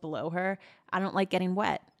cold below her. I don't like getting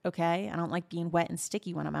wet, okay? I don't like being wet and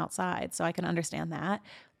sticky when I'm outside. So I can understand that.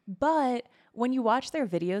 But when you watch their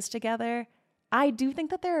videos together, I do think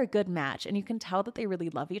that they're a good match, and you can tell that they really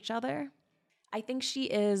love each other. I think she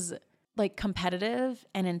is like competitive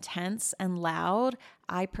and intense and loud.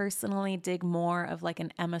 I personally dig more of like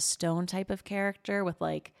an Emma Stone type of character with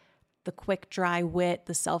like the quick, dry wit,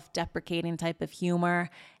 the self-deprecating type of humor.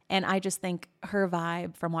 And I just think her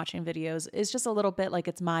vibe from watching videos is just a little bit like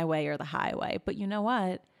it's my way or the highway. But you know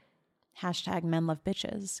what? #men love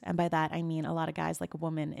bitches. And by that, I mean a lot of guys like a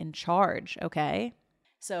woman in charge, okay?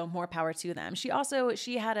 So more power to them. She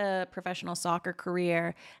had a professional soccer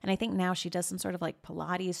career, and I think now she does some sort of like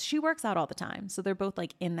Pilates. She works out all the time. So they're both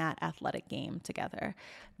like in that athletic game together.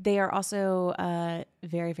 They are also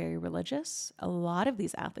very, very religious. A lot of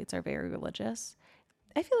these athletes are very religious.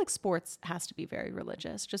 I feel like sports has to be very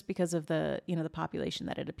religious just because of the population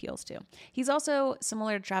that it appeals to. He's also,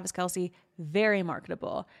 similar to Travis Kelce, very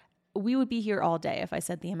marketable. We would be here all day if I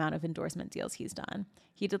said the amount of endorsement deals he's done.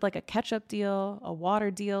 He did like a ketchup deal, a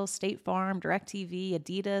water deal, State Farm, DirecTV,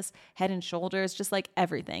 Adidas, Head and Shoulders, just like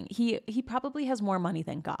everything. He probably has more money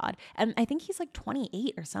than God. And I think he's like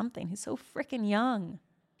 28 or something. He's so freaking young.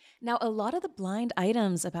 Now, a lot of the blind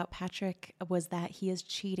items about Patrick was that he is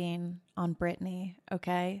cheating on Brittany,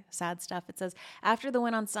 okay? Sad stuff. It says, after the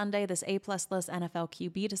win on Sunday, this A-plus list NFL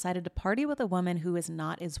QB decided to party with a woman who is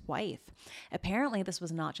not his wife. Apparently, this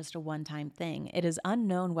was not just a one-time thing. It is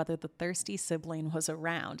unknown whether the thirsty sibling was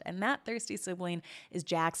around, and that thirsty sibling is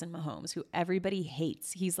Jackson Mahomes, who everybody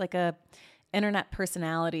hates. He's like a internet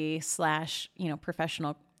personality /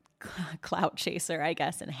 professional clout chaser, I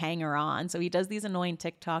guess, and hanger on. So he does these annoying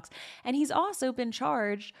TikToks, and he's also been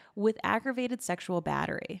charged with aggravated sexual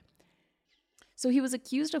battery. So he was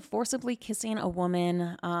accused of forcibly kissing a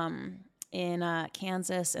woman in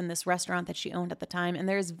Kansas in this restaurant that she owned at the time. And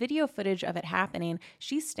there's video footage of it happening.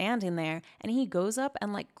 She's standing there and he goes up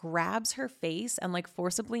and like grabs her face and like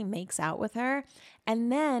forcibly makes out with her.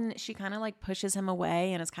 And then she kind of like pushes him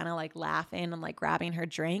away and is kind of like laughing and like grabbing her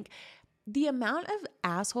drink. The amount of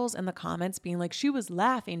assholes in the comments being like, she was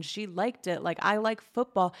laughing, she liked it, like, I like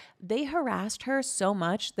football. They harassed her so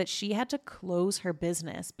much that she had to close her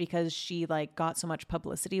business because she like got so much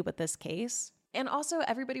publicity with this case. And also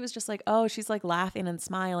everybody was just like, oh, she's like laughing and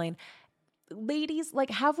smiling. Ladies,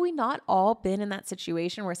 like, have we not all been in that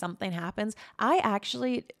situation where something happens?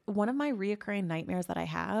 One of my reoccurring nightmares that I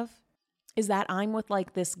have is that I'm with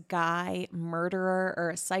like this guy murderer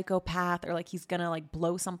or a psychopath, or like he's gonna like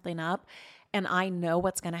blow something up and I know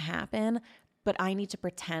what's gonna happen, but I need to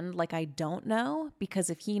pretend like I don't know, because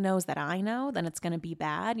if he knows that I know, then it's gonna be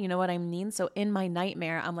bad. You know what I mean? So in my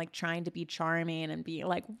nightmare, I'm like trying to be charming and be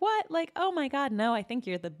like, what? Like, oh my God, no, I think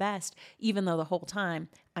you're the best, even though the whole time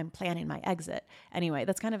I'm planning my exit. Anyway,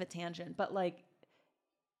 that's kind of a tangent, but like,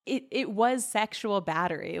 it was sexual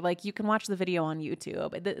battery. Like, you can watch the video on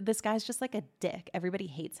YouTube. This guy's just like a dick. Everybody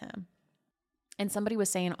hates him. And somebody was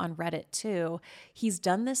saying on Reddit too, he's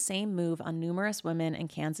done the same move on numerous women in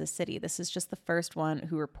Kansas City. This is just the first one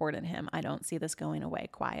who reported him. I don't see this going away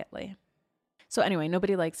quietly. So anyway,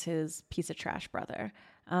 nobody likes his piece of trash brother.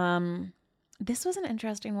 This was an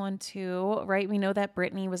interesting one too, right? We know that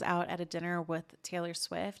Brittany was out at a dinner with Taylor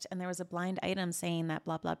Swift, and there was a blind item saying that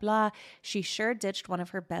blah, blah, blah. She sure ditched one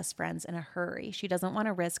of her best friends in a hurry. She doesn't want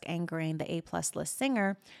to risk angering the A-plus list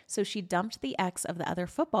singer, so she dumped the ex of the other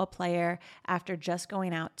football player after just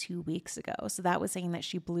going out 2 weeks ago. So that was saying that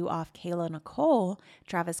she blew off Kayla Nicole,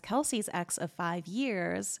 Travis Kelce's ex of 5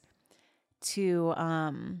 years, to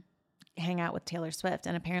hang out with Taylor Swift.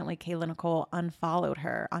 And apparently Kayla Nicole unfollowed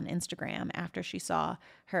her on Instagram after she saw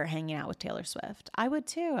her hanging out with Taylor Swift. I would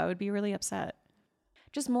too. I would be really upset.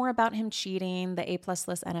 Just more about him cheating. The A-plus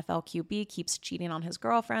list NFL QB keeps cheating on his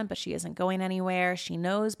girlfriend, but she isn't going anywhere. She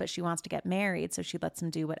knows, but she wants to get married, so she lets him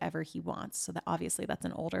do whatever he wants. So that obviously that's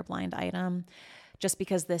an older blind item. Just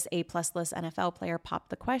because this A-plus list NFL player popped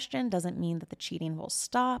the question doesn't mean that the cheating will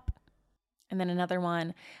stop. And then another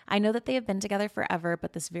one, I know that they have been together forever,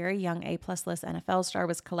 but this very young A-plus list NFL star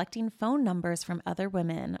was collecting phone numbers from other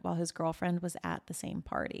women while his girlfriend was at the same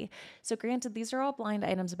party. So granted, these are all blind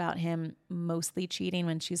items about him mostly cheating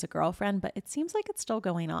when she's a girlfriend, but it seems like it's still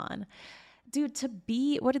going on. Dude, to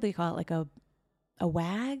be, what do they call it? Like a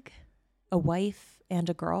wag? A wife and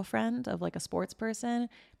a girlfriend of like a sports person?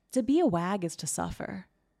 To be a wag is to suffer.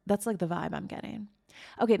 That's like the vibe I'm getting.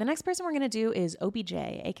 Okay, the next person we're going to do is OBJ,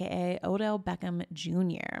 aka Odell Beckham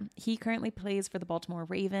Jr. He currently plays for the Baltimore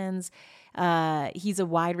Ravens. He's a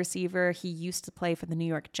wide receiver. He used to play for the New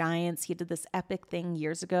York Giants. He did this epic thing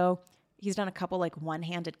years ago. He's done a couple like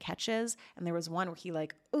one-handed catches, and there was one where he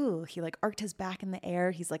arched his back in the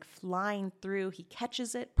air. He's like flying through. He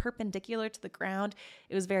catches it perpendicular to the ground.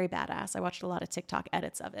 It was very badass. I watched a lot of TikTok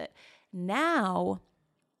edits of it. Now,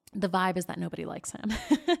 the vibe is that nobody likes him.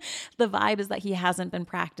 The vibe is that he hasn't been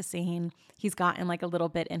practicing. He's gotten like a little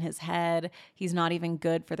bit in his head. He's not even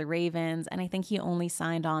good for the Ravens. And I think he only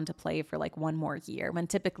signed on to play for like one more year, when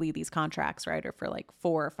typically these contracts, right, are for like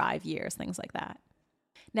 4 or 5 years, things like that.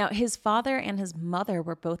 Now, his father and his mother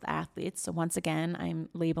were both athletes. So once again, I'm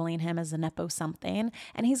labeling him as a Nepo something.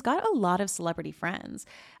 And he's got a lot of celebrity friends.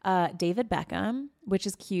 David Beckham, which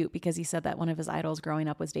is cute because he said that one of his idols growing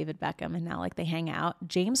up was David Beckham, and now like they hang out.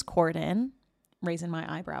 James Corden, raising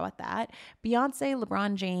my eyebrow at that. Beyonce,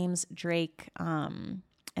 LeBron James, Drake, and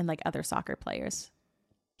like other soccer players.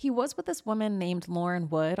 He was with this woman named Lauren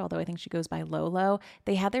Wood, although I think she goes by Lolo.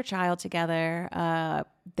 They had their child together.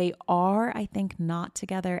 They are, I think, not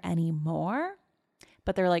together anymore,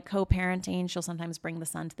 but they're like co-parenting. She'll sometimes bring the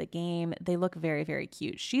son to the game. They look very, very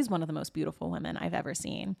cute. She's one of the most beautiful women I've ever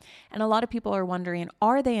seen. And a lot of people are wondering,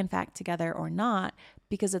 are they in fact together or not?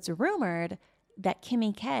 Because it's rumored that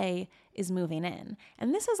Kimmy K is moving in.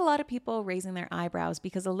 And this has a lot of people raising their eyebrows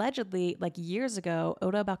because allegedly, like years ago,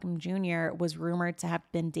 Odell Beckham Jr. was rumored to have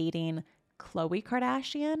been dating Khloe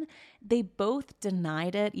Kardashian. They both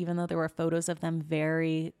denied it, even though there were photos of them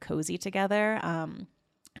very cozy together.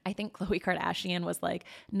 I think Khloe Kardashian was like,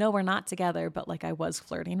 no, we're not together, but like I was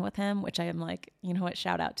flirting with him, which I am like, you know what,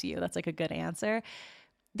 shout out to you. That's like a good answer.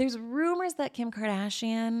 There's rumors that Kim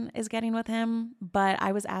Kardashian is getting with him, but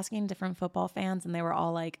I was asking different football fans and they were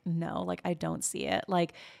all like, no, like I don't see it.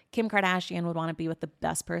 Like Kim Kardashian would want to be with the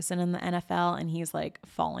best person in the NFL and he's like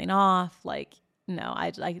falling off. Like, no,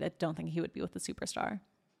 I don't think he would be with the superstar.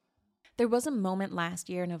 There was a moment last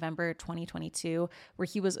year, November 2022, where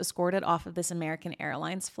he was escorted off of this American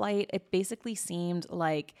Airlines flight. It basically seemed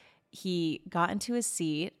like he got into his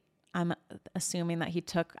seat. I'm assuming that he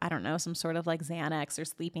took, I don't know, some sort of like Xanax or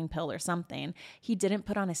sleeping pill or something. He didn't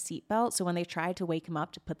put on a seatbelt. So when they tried to wake him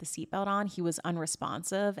up to put the seatbelt on, he was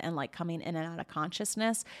unresponsive and like coming in and out of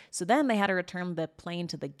consciousness. So then they had to return the plane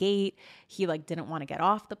to the gate. He like didn't want to get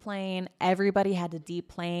off the plane. Everybody had to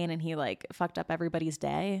deplane and he like fucked up everybody's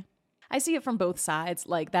day. I see it from both sides.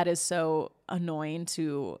 Like that is so annoying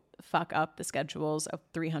to fuck up the schedules of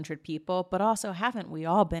 300 people, but also haven't we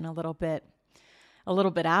all been a little bit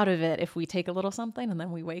out of it if we take a little something and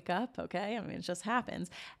then we wake up, okay? I mean, it just happens.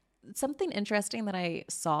 Something interesting that I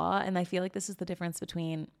saw, and I feel like this is the difference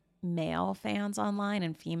between male fans online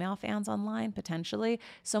and female fans online, potentially.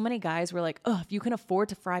 So many guys were like, oh, if you can afford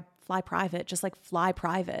to fly private, just like fly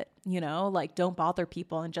private, you know, like don't bother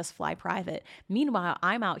people and just fly private. Meanwhile,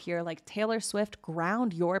 I'm out here like Taylor Swift,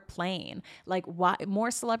 ground your plane. Like why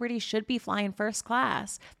more celebrities should be flying first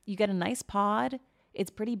class. You get a nice pod.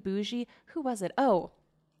 It's pretty bougie. Who was it? Oh,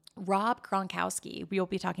 Rob Gronkowski. We'll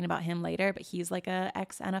be talking about him later, but he's like a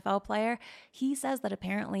ex-NFL player. He says that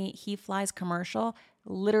apparently he flies commercial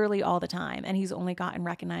literally all the time, and he's only gotten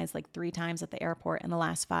recognized like 3 times at the airport in the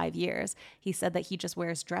last 5 years. He said that he just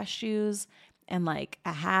wears dress shoes and like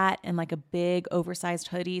a hat and like a big oversized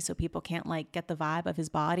hoodie so people can't like get the vibe of his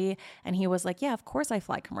body. And he was like, yeah, of course I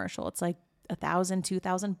fly commercial. It's like $1,000,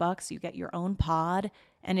 $2,000. You get your own pod.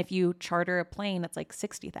 And if you charter a plane, it's like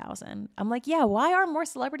 $60,000. I'm like, yeah, why are more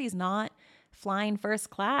celebrities not flying first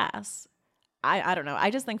class? I don't know.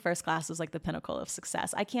 I just think first class is like the pinnacle of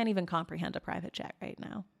success. I can't even comprehend a private jet right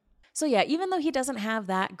now. So yeah, even though he doesn't have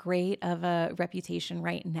that great of a reputation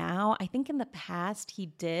right now, I think in the past he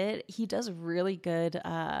does really good.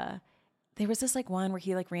 There was this like one where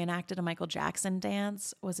he like reenacted a Michael Jackson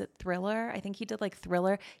dance. Was it Thriller? I think he did like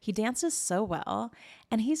Thriller. He dances so well.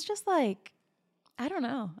 And he's just like, I don't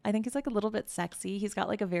know. I think he's like a little bit sexy. He's got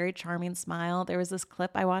like a very charming smile. There was this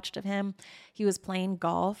clip I watched of him. He was playing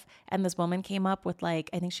golf and this woman came up with like,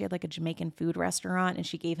 I think she had like a Jamaican food restaurant and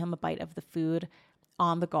she gave him a bite of the food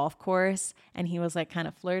on the golf course. And he was like kind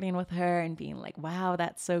of flirting with her and being like, wow,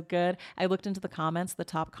 that's so good. I looked into the comments. The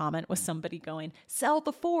top comment was somebody going, sell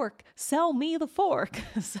the fork, sell me the fork.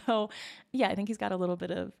 So yeah, I think he's got a little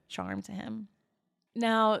bit of charm to him.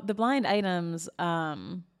 Now the blind items,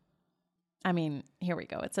 I mean, here we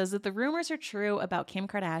go. It says that the rumors are true about Kim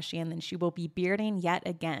Kardashian, then she will be bearding yet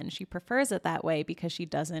again. She prefers it that way because she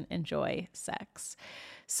doesn't enjoy sex.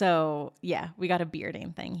 So yeah, we got a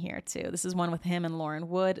bearding thing here too. This is one with him and Lauren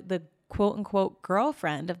Wood. The quote unquote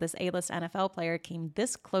girlfriend of this A-list NFL player came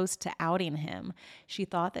this close to outing him. She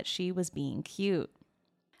thought that she was being cute.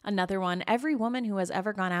 Another one, every woman who has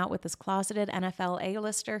ever gone out with this closeted NFL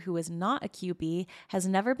A-lister who is not a QB has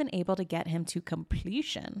never been able to get him to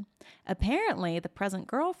completion. Apparently, the present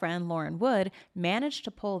girlfriend, Lauren Wood, managed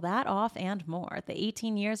to pull that off and more. The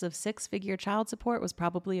 18 years of 6-figure child support was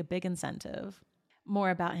probably a big incentive. More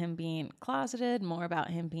about him being closeted, more about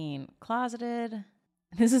him being closeted.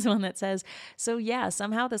 This is one that says, so yeah,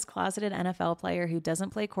 somehow this closeted NFL player who doesn't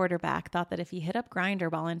play quarterback thought that if he hit up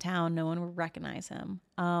Grindr while in town, no one would recognize him.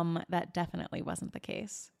 That definitely wasn't the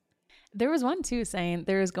case. There was one too saying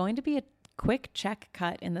there is going to be a quick check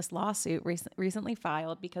cut in this lawsuit recently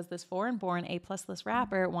filed because this foreign-born A-plus list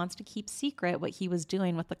rapper wants to keep secret what he was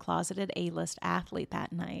doing with the closeted A-list athlete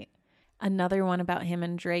that night. Another one about him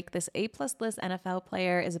and Drake, this A-plus list NFL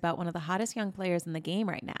player is about one of the hottest young players in the game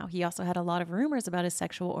right now. He also had a lot of rumors about his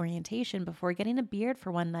sexual orientation before getting a beard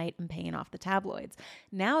for one night and paying off the tabloids.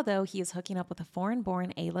 Now, though, he is hooking up with a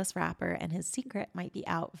foreign-born A-list rapper, and his secret might be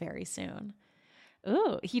out very soon.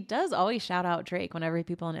 Ooh, he does always shout out Drake whenever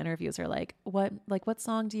people in interviews are like, what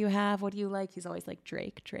song do you have? What do you like? He's always like,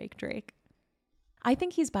 Drake, Drake, Drake. I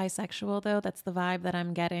think he's bisexual, though. That's the vibe that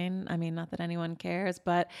I'm getting. I mean, not that anyone cares,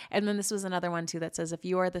 but, and then this was another one too that says, if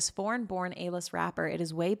you are this foreign-born A-list rapper, it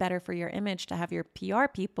is way better for your image to have your PR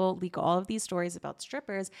people leak all of these stories about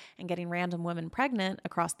strippers and getting random women pregnant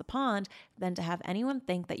across the pond than to have anyone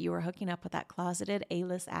think that you are hooking up with that closeted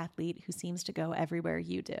A-list athlete who seems to go everywhere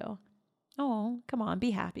you do. Oh, come on,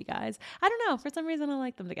 be happy, guys. I don't know. For some reason, I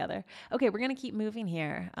like them together. Okay, we're going to keep moving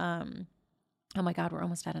here. Oh my God, we're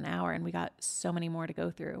almost at an hour and we got so many more to go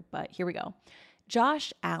through, but here we go.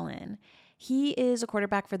 Josh Allen. He is a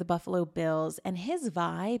quarterback for the Buffalo Bills, and his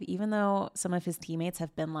vibe, even though some of his teammates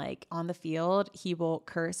have been like on the field, he will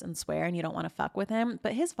curse and swear and you don't want to fuck with him.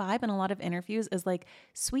 But his vibe in a lot of interviews is like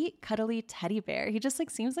sweet, cuddly teddy bear. He just like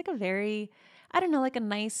seems like a very, I don't know, like a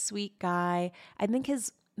nice, sweet guy. I think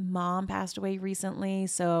his mom passed away recently,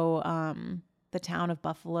 so the town of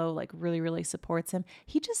Buffalo like really, really supports him.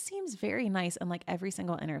 He just seems very nice in like every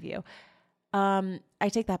single interview. I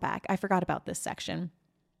take that back. I forgot about this section.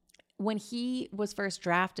 When he was first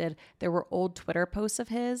drafted, there were old Twitter posts of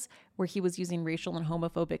his where he was using racial and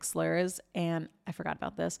homophobic slurs, and I forgot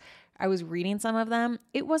about this. I was reading some of them.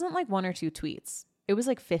 It wasn't like 1 or 2 tweets. It was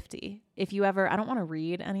like 50. If you ever, I don't want to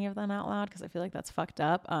read any of them out loud because I feel like that's fucked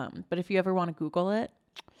up. But if you ever want to Google it,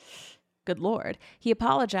 good Lord. He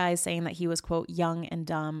apologized saying that he was, quote, young and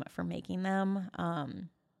dumb for making them.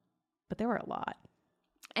 But there were a lot.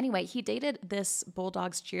 Anyway, he dated this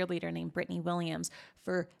Bulldogs cheerleader named Brittany Williams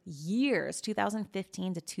for years,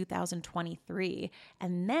 2015 to 2023.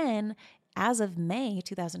 And then as of May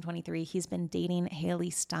 2023, he's been dating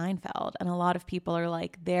Haley Steinfeld. And a lot of people are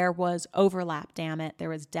like, there was overlap, damn it. There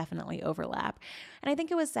was definitely overlap. And I think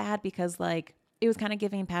it was sad because like it was kind of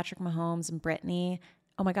giving Patrick Mahomes and Brittany,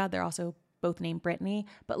 oh my God, they're also both named Brittany,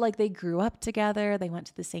 but like they grew up together. They went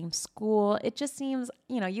to the same school. It just seems,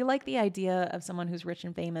 you know, you like the idea of someone who's rich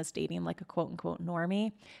and famous dating like a quote unquote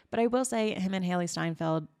normie. But I will say him and Haley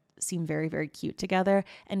Steinfeld seem very, very cute together.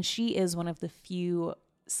 And she is one of the few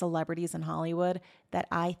celebrities in Hollywood that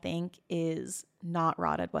I think is not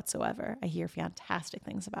rotted whatsoever. I hear fantastic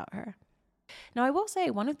things about her. Now, I will say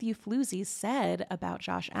one of you floozies said about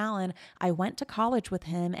Josh Allen, I went to college with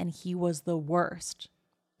him and he was the worst.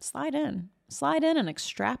 Slide in and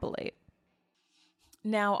extrapolate.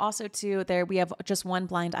 Now, also too, there we have just one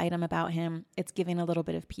blind item about him. It's giving a little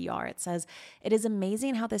bit of PR. It says, it is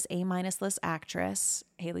amazing how this A- list actress,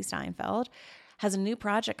 Haley Steinfeld, has a new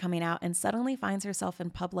project coming out and suddenly finds herself in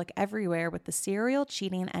public everywhere with the serial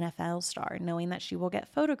cheating NFL star, knowing that she will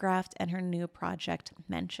get photographed and her new project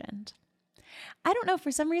mentioned. I don't know,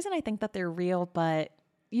 for some reason I think that they're real, but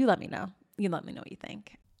you let me know. You let me know what you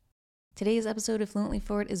think. Today's episode of Fluently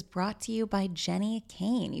Forward is brought to you by Jenni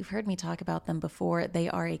Kayne. You've heard me talk about them before. They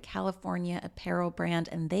are a California apparel brand,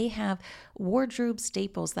 and they have wardrobe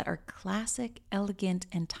staples that are classic, elegant,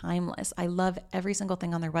 and timeless. I love every single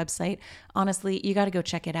thing on their website. Honestly, you got to go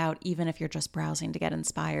check it out, even if you're just browsing to get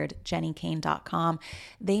inspired. JenniKayne.com.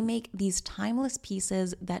 They make these timeless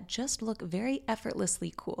pieces that just look very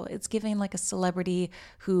effortlessly cool. It's giving like a celebrity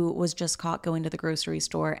who was just caught going to the grocery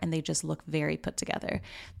store, and they just look very put together.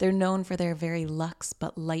 They're known for their very luxe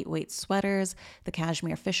but lightweight sweaters. The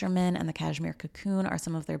Cashmere Fisherman and the Cashmere Cocoon are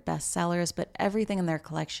some of their best sellers, but everything in their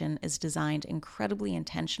collection is designed incredibly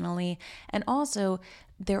intentionally. And also,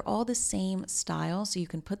 they're all the same style, so you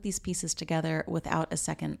can put these pieces together without a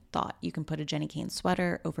second thought. You can put a Jenni Kayne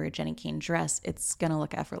sweater over a Jenni Kayne dress. It's going to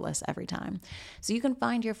look effortless every time. So you can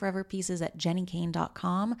find your forever pieces at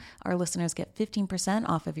JenniKayne.com. Our listeners get 15%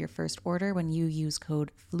 off of your first order when you use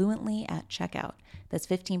code FLUENTLY at checkout. That's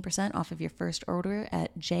 15% off of your first order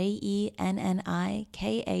at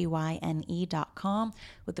JenniKayne.com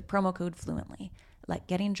with the promo code FLUENTLY. Let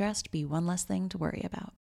getting dressed be one less thing to worry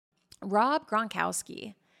about. Rob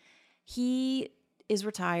Gronkowski. He is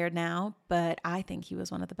retired now, but I think he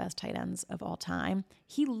was one of the best tight ends of all time.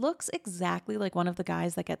 He looks exactly like one of the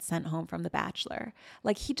guys that gets sent home from The Bachelor.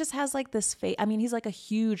 Like he just has like this face. I mean, he's like a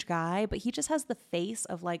huge guy, but he just has the face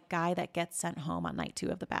of like guy that gets sent home on night 2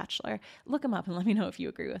 of The Bachelor. Look him up and let me know if you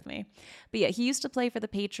agree with me. But yeah, he used to play for the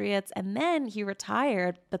Patriots and then he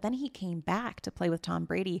retired, but then he came back to play with Tom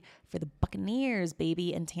Brady for the Buccaneers,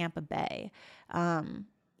 baby, in Tampa Bay.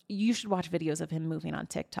 You should watch videos of him moving on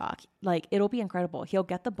TikTok. Like, it'll be incredible. He'll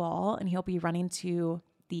get the ball and he'll be running to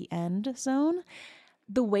the end zone.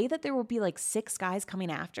 The way that there will be like 6 guys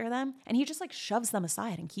coming after them and he just like shoves them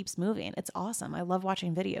aside and keeps moving. It's awesome. I love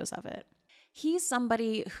watching videos of it. He's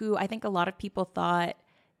somebody who I think a lot of people thought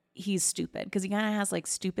he's stupid because he kind of has like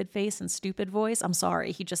stupid face and stupid voice. I'm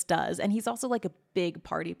sorry, he just does. And he's also like a big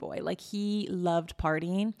party boy. Like he loved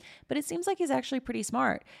partying, but it seems like he's actually pretty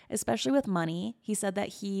smart, especially with money. He said that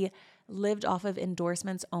he lived off of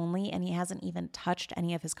endorsements only and he hasn't even touched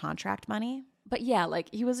any of his contract money. But yeah, like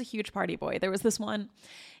he was a huge party boy. There was this one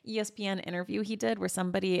ESPN interview he did where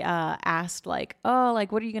somebody asked like, oh,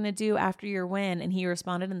 like, what are you going to do after your win? And he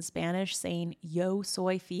responded in Spanish saying, yo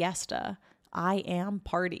soy fiesta. I am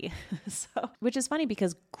party. So, which is funny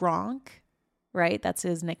because Gronk, right? That's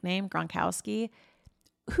his nickname, Gronkowski.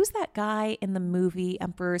 Who's that guy in the movie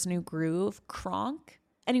Emperor's New Groove? Kronk?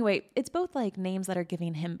 Anyway, it's both like names that are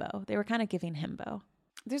giving himbo. They were kind of giving himbo.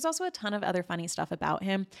 There's also a ton of other funny stuff about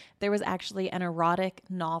him. There was actually an erotic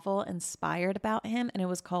novel inspired about him, and it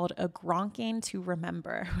was called A Gronking to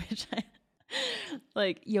Remember, which I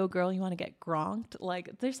like, yo, girl, you want to get gronked?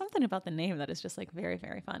 Like, there's something about the name that is just like very,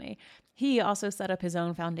 very funny. He also set up his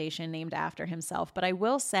own foundation named after himself, but I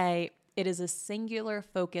will say it is a singular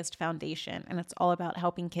focused foundation, and it's all about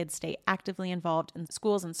helping kids stay actively involved in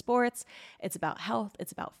schools and sports. It's about health,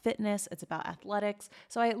 it's about fitness, it's about athletics.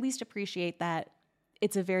 So I at least appreciate that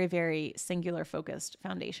it's a very, very singular focused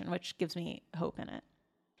foundation, which gives me hope in it.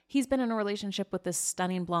 He's been in a relationship with this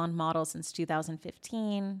stunning blonde model since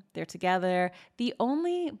 2015. They're together. The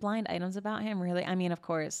only blind items about him, really, I mean, of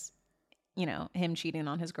course, you know, him cheating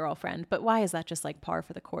on his girlfriend. But why is that just like par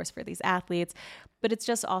for the course for these athletes? But it's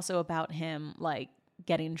just also about him like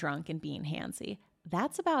getting drunk and being handsy.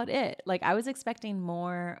 That's about it. Like I was expecting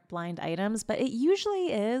more blind items, but it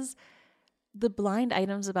usually is. The blind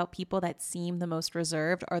items about people that seem the most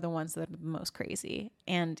reserved are the ones that are the most crazy.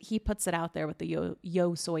 And he puts it out there with the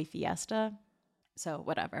yo soy fiesta. So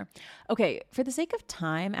whatever. Okay, for the sake of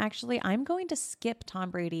time, actually, I'm going to skip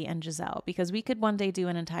Tom Brady and Giselle because we could one day do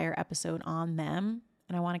an entire episode on them.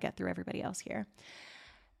 And I want to get through everybody else here.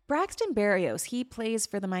 Braxton Berrios, he plays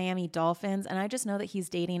for the Miami Dolphins, and I just know that he's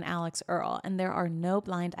dating Alex Earl, and there are no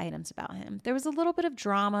blind items about him. There was a little bit of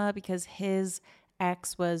drama because his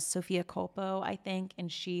ex was Sophia Colpo, I think,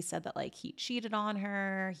 and she said that like he cheated on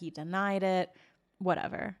her, he denied it,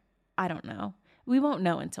 whatever. I don't know. We won't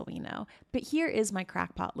know until we know. But here is my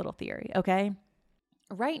crackpot little theory, okay?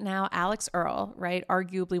 Right now, Alex Earl, right,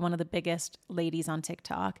 arguably one of the biggest ladies on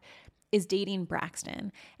TikTok, is dating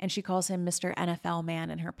Braxton, and she calls him Mr. NFL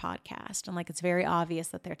Man in her podcast, and like it's very obvious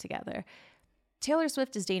that they're together. Taylor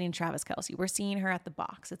Swift is dating Travis Kelce. We're seeing her at the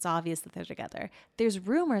box. It's obvious that they're together. There's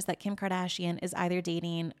rumors that Kim Kardashian is either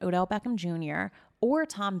dating Odell Beckham Jr. or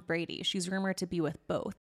Tom Brady. She's rumored to be with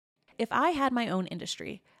both. If I had my own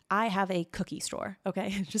industry, I have a cookie store,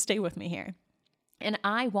 okay? Just stay with me here. And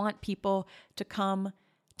I want people to come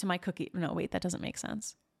to my cookie. No, wait, that doesn't make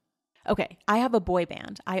sense. Okay, I have a boy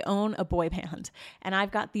band. I own a boy band, and I've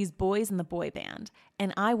got these boys in the boy band,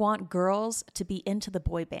 and I want girls to be into the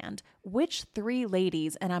boy band. Which 3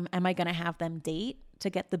 ladies am I going to have them date to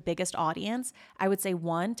get the biggest audience? I would say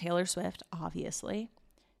 1, Taylor Swift, obviously.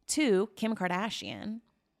 2, Kim Kardashian.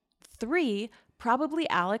 3, probably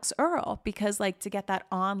Alex Earl, because like to get that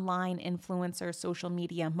online influencer social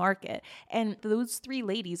media market. And those 3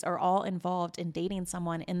 ladies are all involved in dating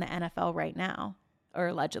someone in the NFL right now. Or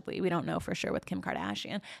allegedly, we don't know for sure with Kim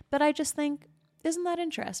Kardashian. But I just think, isn't that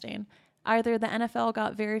interesting? Either the NFL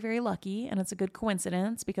got very, very lucky and it's a good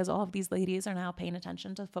coincidence because all of these ladies are now paying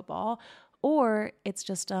attention to football, or it's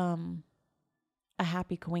just a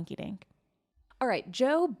happy coinky-dink. All right,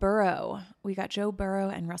 Joe Burrow. We got Joe Burrow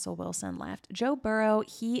and Russell Wilson left. Joe Burrow,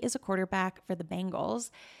 he is a quarterback for the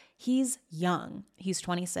Bengals. He's young. He's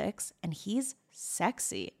 26 and he's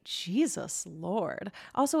sexy. Jesus Lord.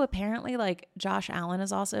 Also, apparently, like Josh Allen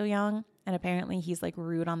is also young, and apparently he's like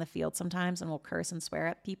rude on the field sometimes and will curse and swear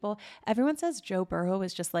at people. Everyone says Joe Burrow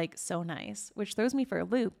is just like so nice, which throws me for a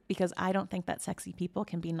loop because I don't think that sexy people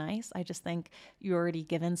can be nice. I just think you're already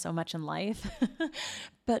given so much in life.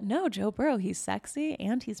 But no, Joe Burrow, he's sexy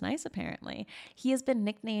and he's nice apparently. He has been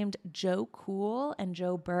nicknamed Joe Cool and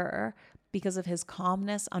Joe Burr because of his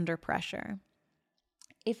calmness under pressure.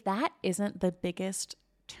 If that isn't the biggest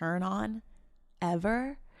turn on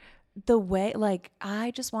ever, the way, like,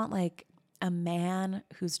 I just want like a man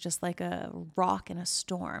who's just like a rock in a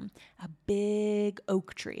storm, a big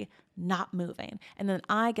oak tree, not moving. And then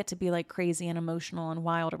I get to be like crazy and emotional and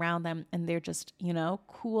wild around them. And they're just, you know,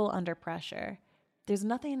 cool under pressure. There's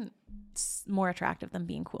nothing more attractive than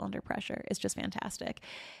being cool under pressure. It's just fantastic.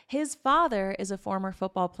 His father is a former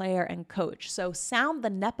football player and coach. So sound the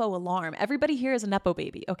Nepo alarm. Everybody here is a Nepo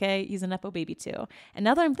baby, okay? He's a Nepo baby too. And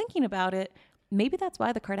now that I'm thinking about it, maybe that's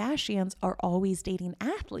why the Kardashians are always dating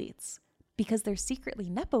athletes, because they're secretly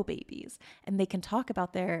Nepo babies and they can talk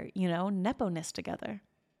about their, you know, Nepo-ness together.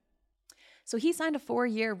 So he signed a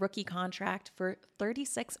 4-year rookie contract for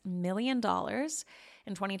 $36 million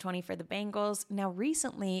in 2020 for the Bengals. Now,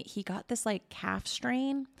 recently, he got this like calf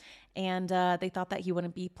strain and they thought that he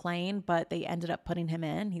wouldn't be playing, but they ended up putting him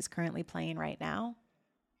in. He's currently playing right now.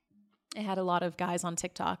 It had a lot of guys on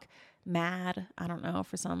TikTok mad, I don't know,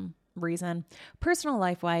 for some reason. Personal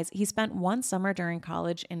life-wise, he spent one summer during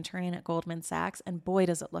college interning at Goldman Sachs, and boy,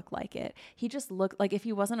 does it look like it. He just looked like if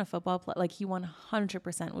he wasn't a football player, like he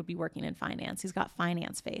 100% would be working in finance. He's got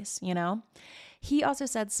finance face, you know? He also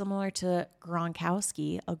said, similar to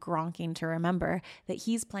Gronkowski, a Gronking to remember, that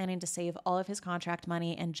he's planning to save all of his contract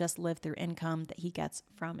money and just live through income that he gets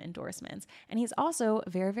from endorsements. And he's also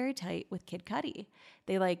very, very tight with Kid Cudi.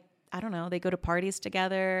 They I don't know, they go to parties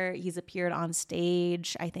together. He's appeared on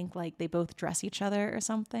stage. I think like they both dress each other or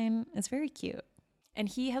something. It's very cute. And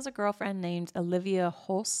he has a girlfriend named Olivia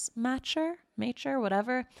Holzmacher,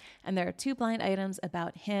 whatever. And there are 2 blind items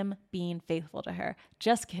about him being faithful to her.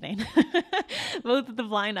 Just kidding. Both of the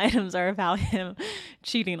blind items are about him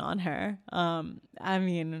cheating on her. I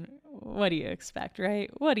mean, what do you expect, right?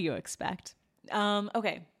 What do you expect?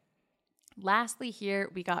 Okay. Lastly here,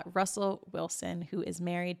 we got Russell Wilson, who is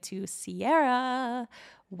married to Ciara.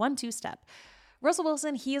 1-2 step. Russell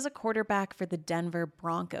Wilson, he is a quarterback for the Denver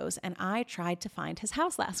Broncos, and I tried to find his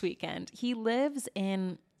house last weekend. He lives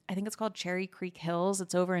in, I think it's called Cherry Creek Hills.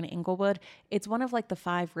 It's over in Inglewood. It's one of like the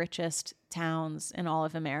 5 richest towns in all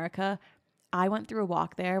of America. I went through a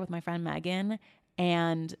walk there with my friend Megan,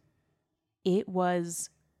 and it was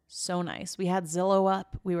so nice. We had Zillow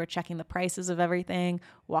up. We were checking the prices of everything,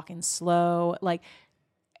 walking slow. Like,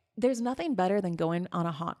 there's nothing better than going on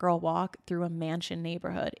a hot girl walk through a mansion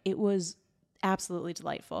neighborhood. It was absolutely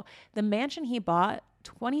delightful. The mansion he bought,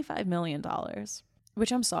 $25 million,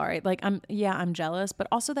 which I'm sorry. Like, I'm jealous, but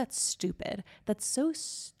also that's stupid. That's so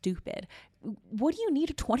stupid. What do you need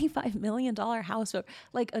a $25 million house for?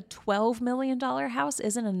 Like, a $12 million house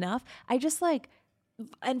isn't enough. I just like,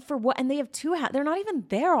 and for what? And they have 2 they're not even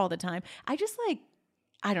there all the time. I just like,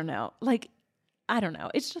 I don't know.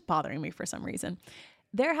 It's just bothering me for some reason.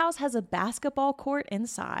 Their house has a basketball court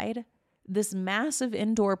inside, this massive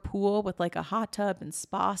indoor pool with like a hot tub and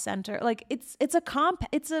spa center. Like it's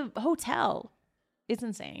a hotel. It's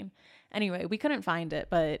insane. Anyway, we couldn't find it,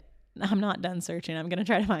 but I'm not done searching. I'm going to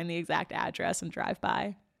try to find the exact address and drive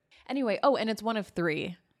by. Anyway, and it's one of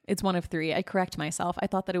 3. It's one of 3. I correct myself. I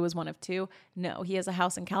thought that it was one of 2. No, he has a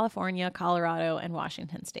house in California, Colorado, and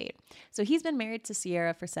Washington State. So he's been married to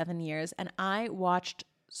Ciara for 7 years, and I watched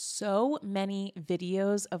so many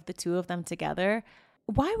videos of the 2 of them together.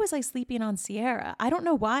 Why was I sleeping on Ciara? I don't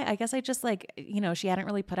know why. I guess I just she hadn't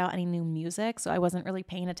really put out any new music, so I wasn't really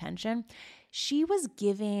paying attention. She was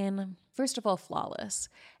giving, first of all, flawless,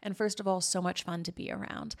 and first of all, so much fun to be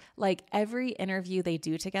around. Like every interview they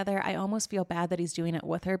do together, I almost feel bad that he's doing it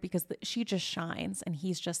with her because she just shines and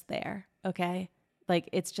he's just there, okay? Like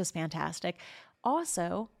it's just fantastic.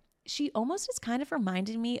 Also, she almost is kind of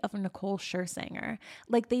reminded me of Nicole Scherzinger.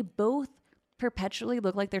 Like they both perpetually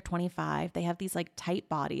look like they're 25. They have these like tight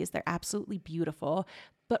bodies. They're absolutely beautiful,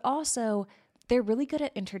 but also they're really good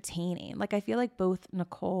at entertaining. Like I feel like both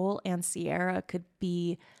Nicole and Ciara could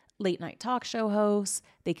be late night talk show hosts.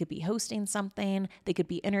 They could be hosting something. They could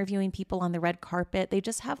be interviewing people on the red carpet. They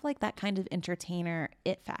just have like that kind of entertainer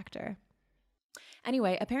it factor.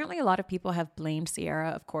 Anyway, apparently a lot of people have blamed Ciara,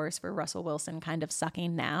 of course, for Russell Wilson kind of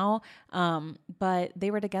sucking now. But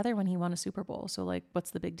they were together when he won a Super Bowl. So like,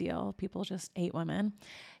 what's the big deal? People just hate women.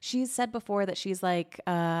 She's said before that she's like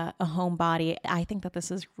a homebody. I think that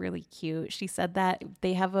this is really cute. She said that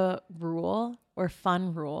they have a rule or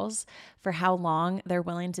fun rules for how long they're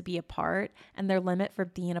willing to be apart. And their limit for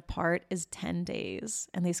being apart is 10 days.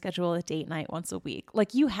 And they schedule a date night once a week.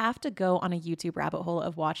 Like you have to go on a YouTube rabbit hole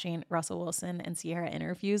of watching Russell Wilson and Ciara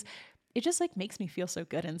interviews. It just like makes me feel so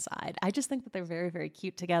good inside. I just think that they're very, very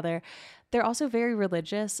cute together. They're also very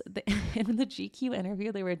religious. In the GQ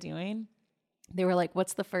interview they were doing, They were like,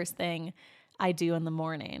 what's the first thing I do in the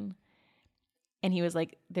morning? And he was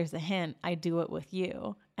like, there's a hint, I do it with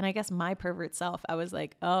you. And I guess my pervert self, I was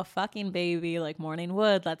like, oh, fucking baby, like morning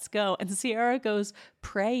wood, let's go. And Ciara goes,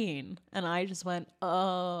 praying. And I just went,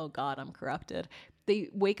 oh God, I'm corrupted. They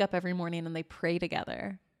wake up every morning and they pray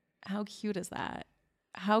together. How cute is that?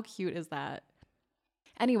 How cute is that?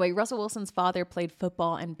 Anyway, Russell Wilson's father played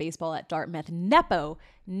football and baseball at Dartmouth. Nepo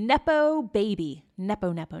baby.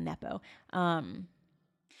 Nepo.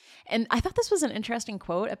 And I thought this was an interesting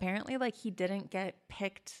quote. Apparently, like, he didn't get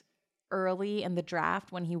picked early in the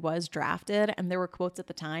draft when he was drafted. And there were quotes at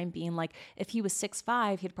the time being like, if he was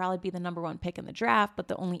 6'5", he'd probably be the number one pick in the draft. But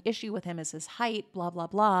the only issue with him is his height, blah, blah,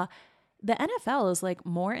 blah. The NFL is like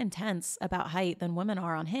more intense about height than women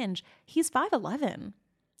are on Hinge. He's 5'11".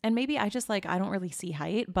 And maybe I just like, I don't really see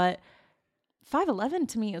height, but 5'11"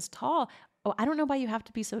 to me is tall. Oh, I don't know why you have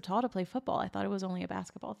to be so tall to play football. I thought it was only a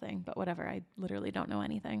basketball thing, but whatever. I literally don't know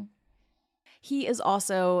anything. He is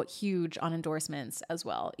also huge on endorsements as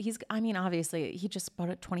well. Obviously, he just bought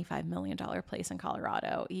a $25 million place in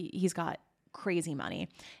Colorado. He's got crazy money.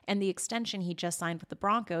 And the extension he just signed with the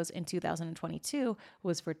Broncos in 2022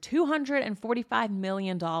 was for $245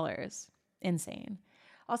 million. Insane.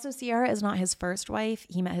 Also, Ciara is not his first wife.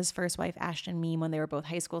 He met his first wife, Ashton Meem, when they were both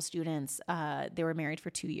high school students. They were married for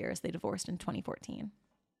 2 years. They divorced in 2014.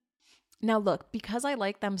 Now, look, because I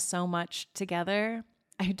like them so much together,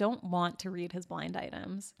 I don't want to read his blind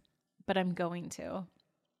items, but I'm going to.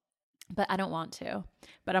 But I don't want to,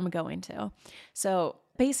 but I'm going to. So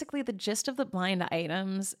basically, the gist of the blind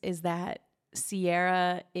items is that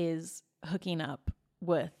Ciara is hooking up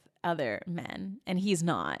with other men, and he's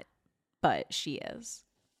not, but she is.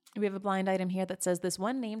 We have a blind item here that says this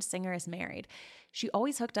one named singer is married. She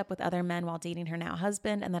always hooked up with other men while dating her now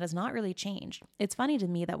husband, and that has not really changed. It's funny to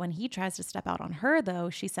me that when he tries to step out on her, though,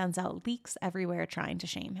 she sends out leaks everywhere trying to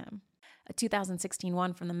shame him. A 2016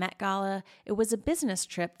 one from the Met Gala, it was a business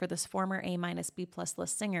trip for this former A-B+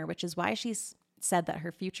 list singer, which is why she's said that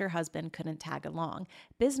her future husband couldn't tag along.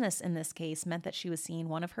 Business in this case meant that she was seeing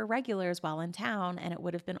one of her regulars while in town, and it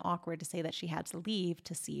would have been awkward to say that she had to leave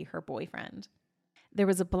to see her boyfriend. There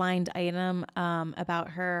was a blind item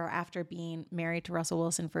about her after being married to Russell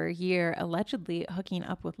Wilson for a year, allegedly hooking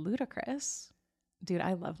up with Ludacris. Dude,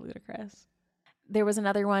 I love Ludacris. There was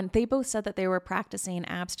another one. They both said that they were practicing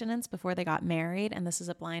abstinence before they got married. And this is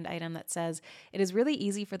a blind item that says, it is really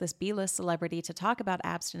easy for this B-list celebrity to talk about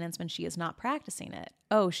abstinence when she is not practicing it.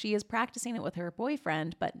 Oh, she is practicing it with her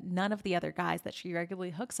boyfriend, but none of the other guys that she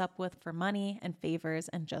regularly hooks up with for money and favors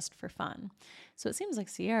and just for fun. So it seems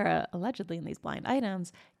like Ciara, allegedly in these blind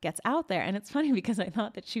items, gets out there. And it's funny because I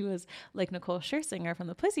thought that she was like Nicole Scherzinger from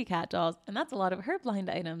the Pussycat Dolls. And that's a lot of her blind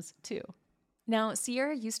items too. Now,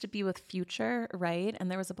 Ciara used to be with Future, right? And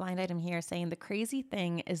there was a blind item here saying the crazy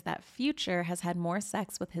thing is that Future has had more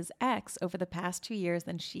sex with his ex over the past 2 years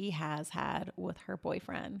than she has had with her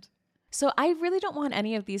boyfriend. So I really don't want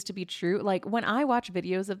any of these to be true. Like when I watch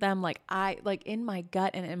videos of them, like in my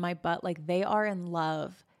gut and in my butt, like they are in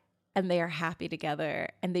love and they are happy together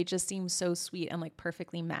and they just seem so sweet and like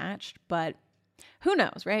perfectly matched. But who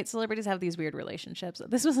knows, right? Celebrities have these weird relationships.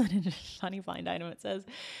 This was a funny blind item. It says,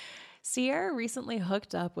 Ciara recently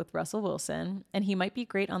hooked up with Russell Wilson, and he might be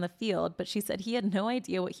great on the field, but she said he had no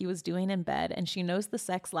idea what he was doing in bed, and she knows the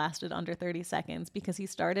sex lasted under 30 seconds because he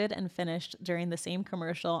started and finished during the same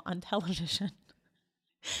commercial on television.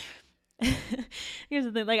 Here's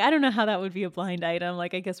the thing, like, I don't know how that would be a blind item.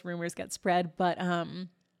 Like, I guess rumors get spread, but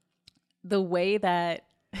the way that...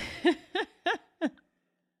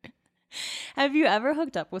 Have you ever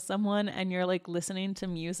hooked up with someone and you're like listening to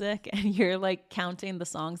music and you're like counting the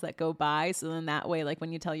songs that go by? So then that way, like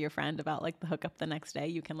when you tell your friend about like the hookup the next day,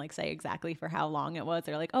 you can like say exactly for how long it was.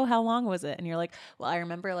 They're like, oh, how long was it? And you're like, well, I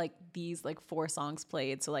remember like these like 4 songs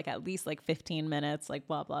played. So like at least like 15 minutes, like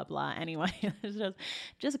blah, blah, blah. Anyway, it's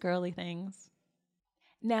just girly things.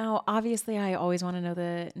 Now, obviously, I always want to know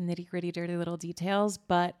the nitty-gritty, dirty little details,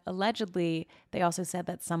 but allegedly, they also said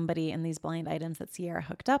that somebody in these blind items that Ciara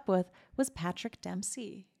hooked up with was Patrick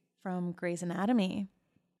Dempsey from Grey's Anatomy.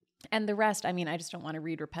 And the rest, I mean, I just don't want to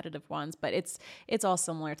read repetitive ones, but it's all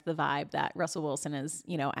similar to the vibe that Russell Wilson is,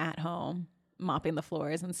 you know, at home mopping the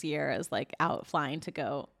floors and Ciara is like out flying to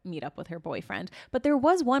go meet up with her boyfriend. But there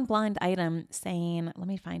was one blind item saying, let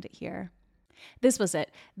me find it here. This was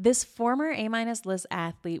it. This former A-list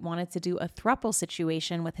athlete wanted to do a throuple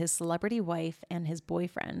situation with his celebrity wife and his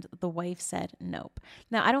boyfriend. The wife said nope.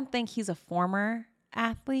 Now, I don't think he's a former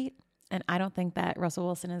athlete. And I don't think that Russell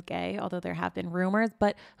Wilson is gay, although there have been rumors,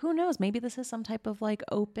 but who knows? Maybe this is some type of like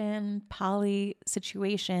open poly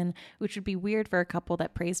situation, which would be weird for a couple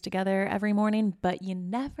that prays together every morning, but you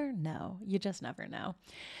never know. You just never know.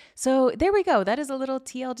 So there we go. That is a little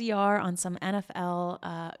TLDR on some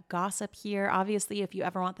NFL gossip here. Obviously, if you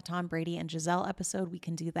ever want the Tom Brady and Giselle episode, we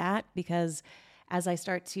can do that, because as I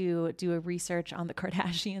start to do a research on the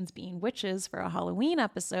Kardashians being witches for a Halloween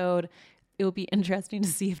episode, it will be interesting to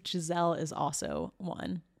see if Giselle is also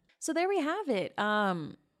one. So there we have it.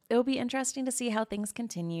 It'll be interesting to see how things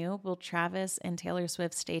continue. Will Travis and Taylor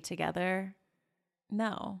Swift stay together?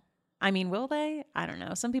 No. I mean, will they? I don't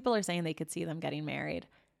know. Some people are saying they could see them getting married.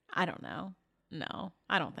 I don't know. No,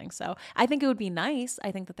 I don't think so. I think it would be nice.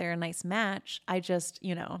 I think that they're a nice match. I just,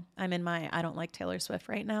 I'm in my I don't like Taylor Swift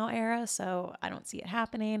right now era, so I don't see it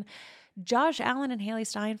happening. Josh Allen and Haley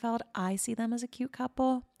Steinfeld, I see them as a cute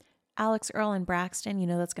couple. Alex Earl and Braxton,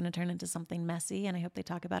 that's going to turn into something messy, and I hope they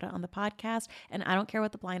talk about it on the podcast. And I don't care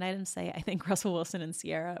what the blind items say. I think Russell Wilson and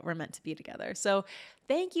Ciara were meant to be together. So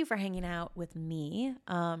thank you for hanging out with me.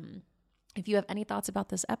 If you have any thoughts about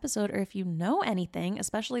this episode, or if you know anything,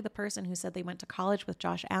 especially the person who said they went to college with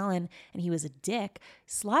Josh Allen and he was a dick,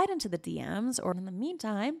 slide into the DMs. Or in the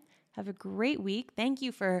meantime, have a great week. Thank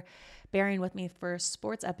you for bearing with me for a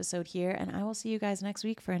sports episode here, and I will see you guys next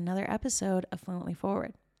week for another episode of Fluently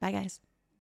Forward. Bye, guys.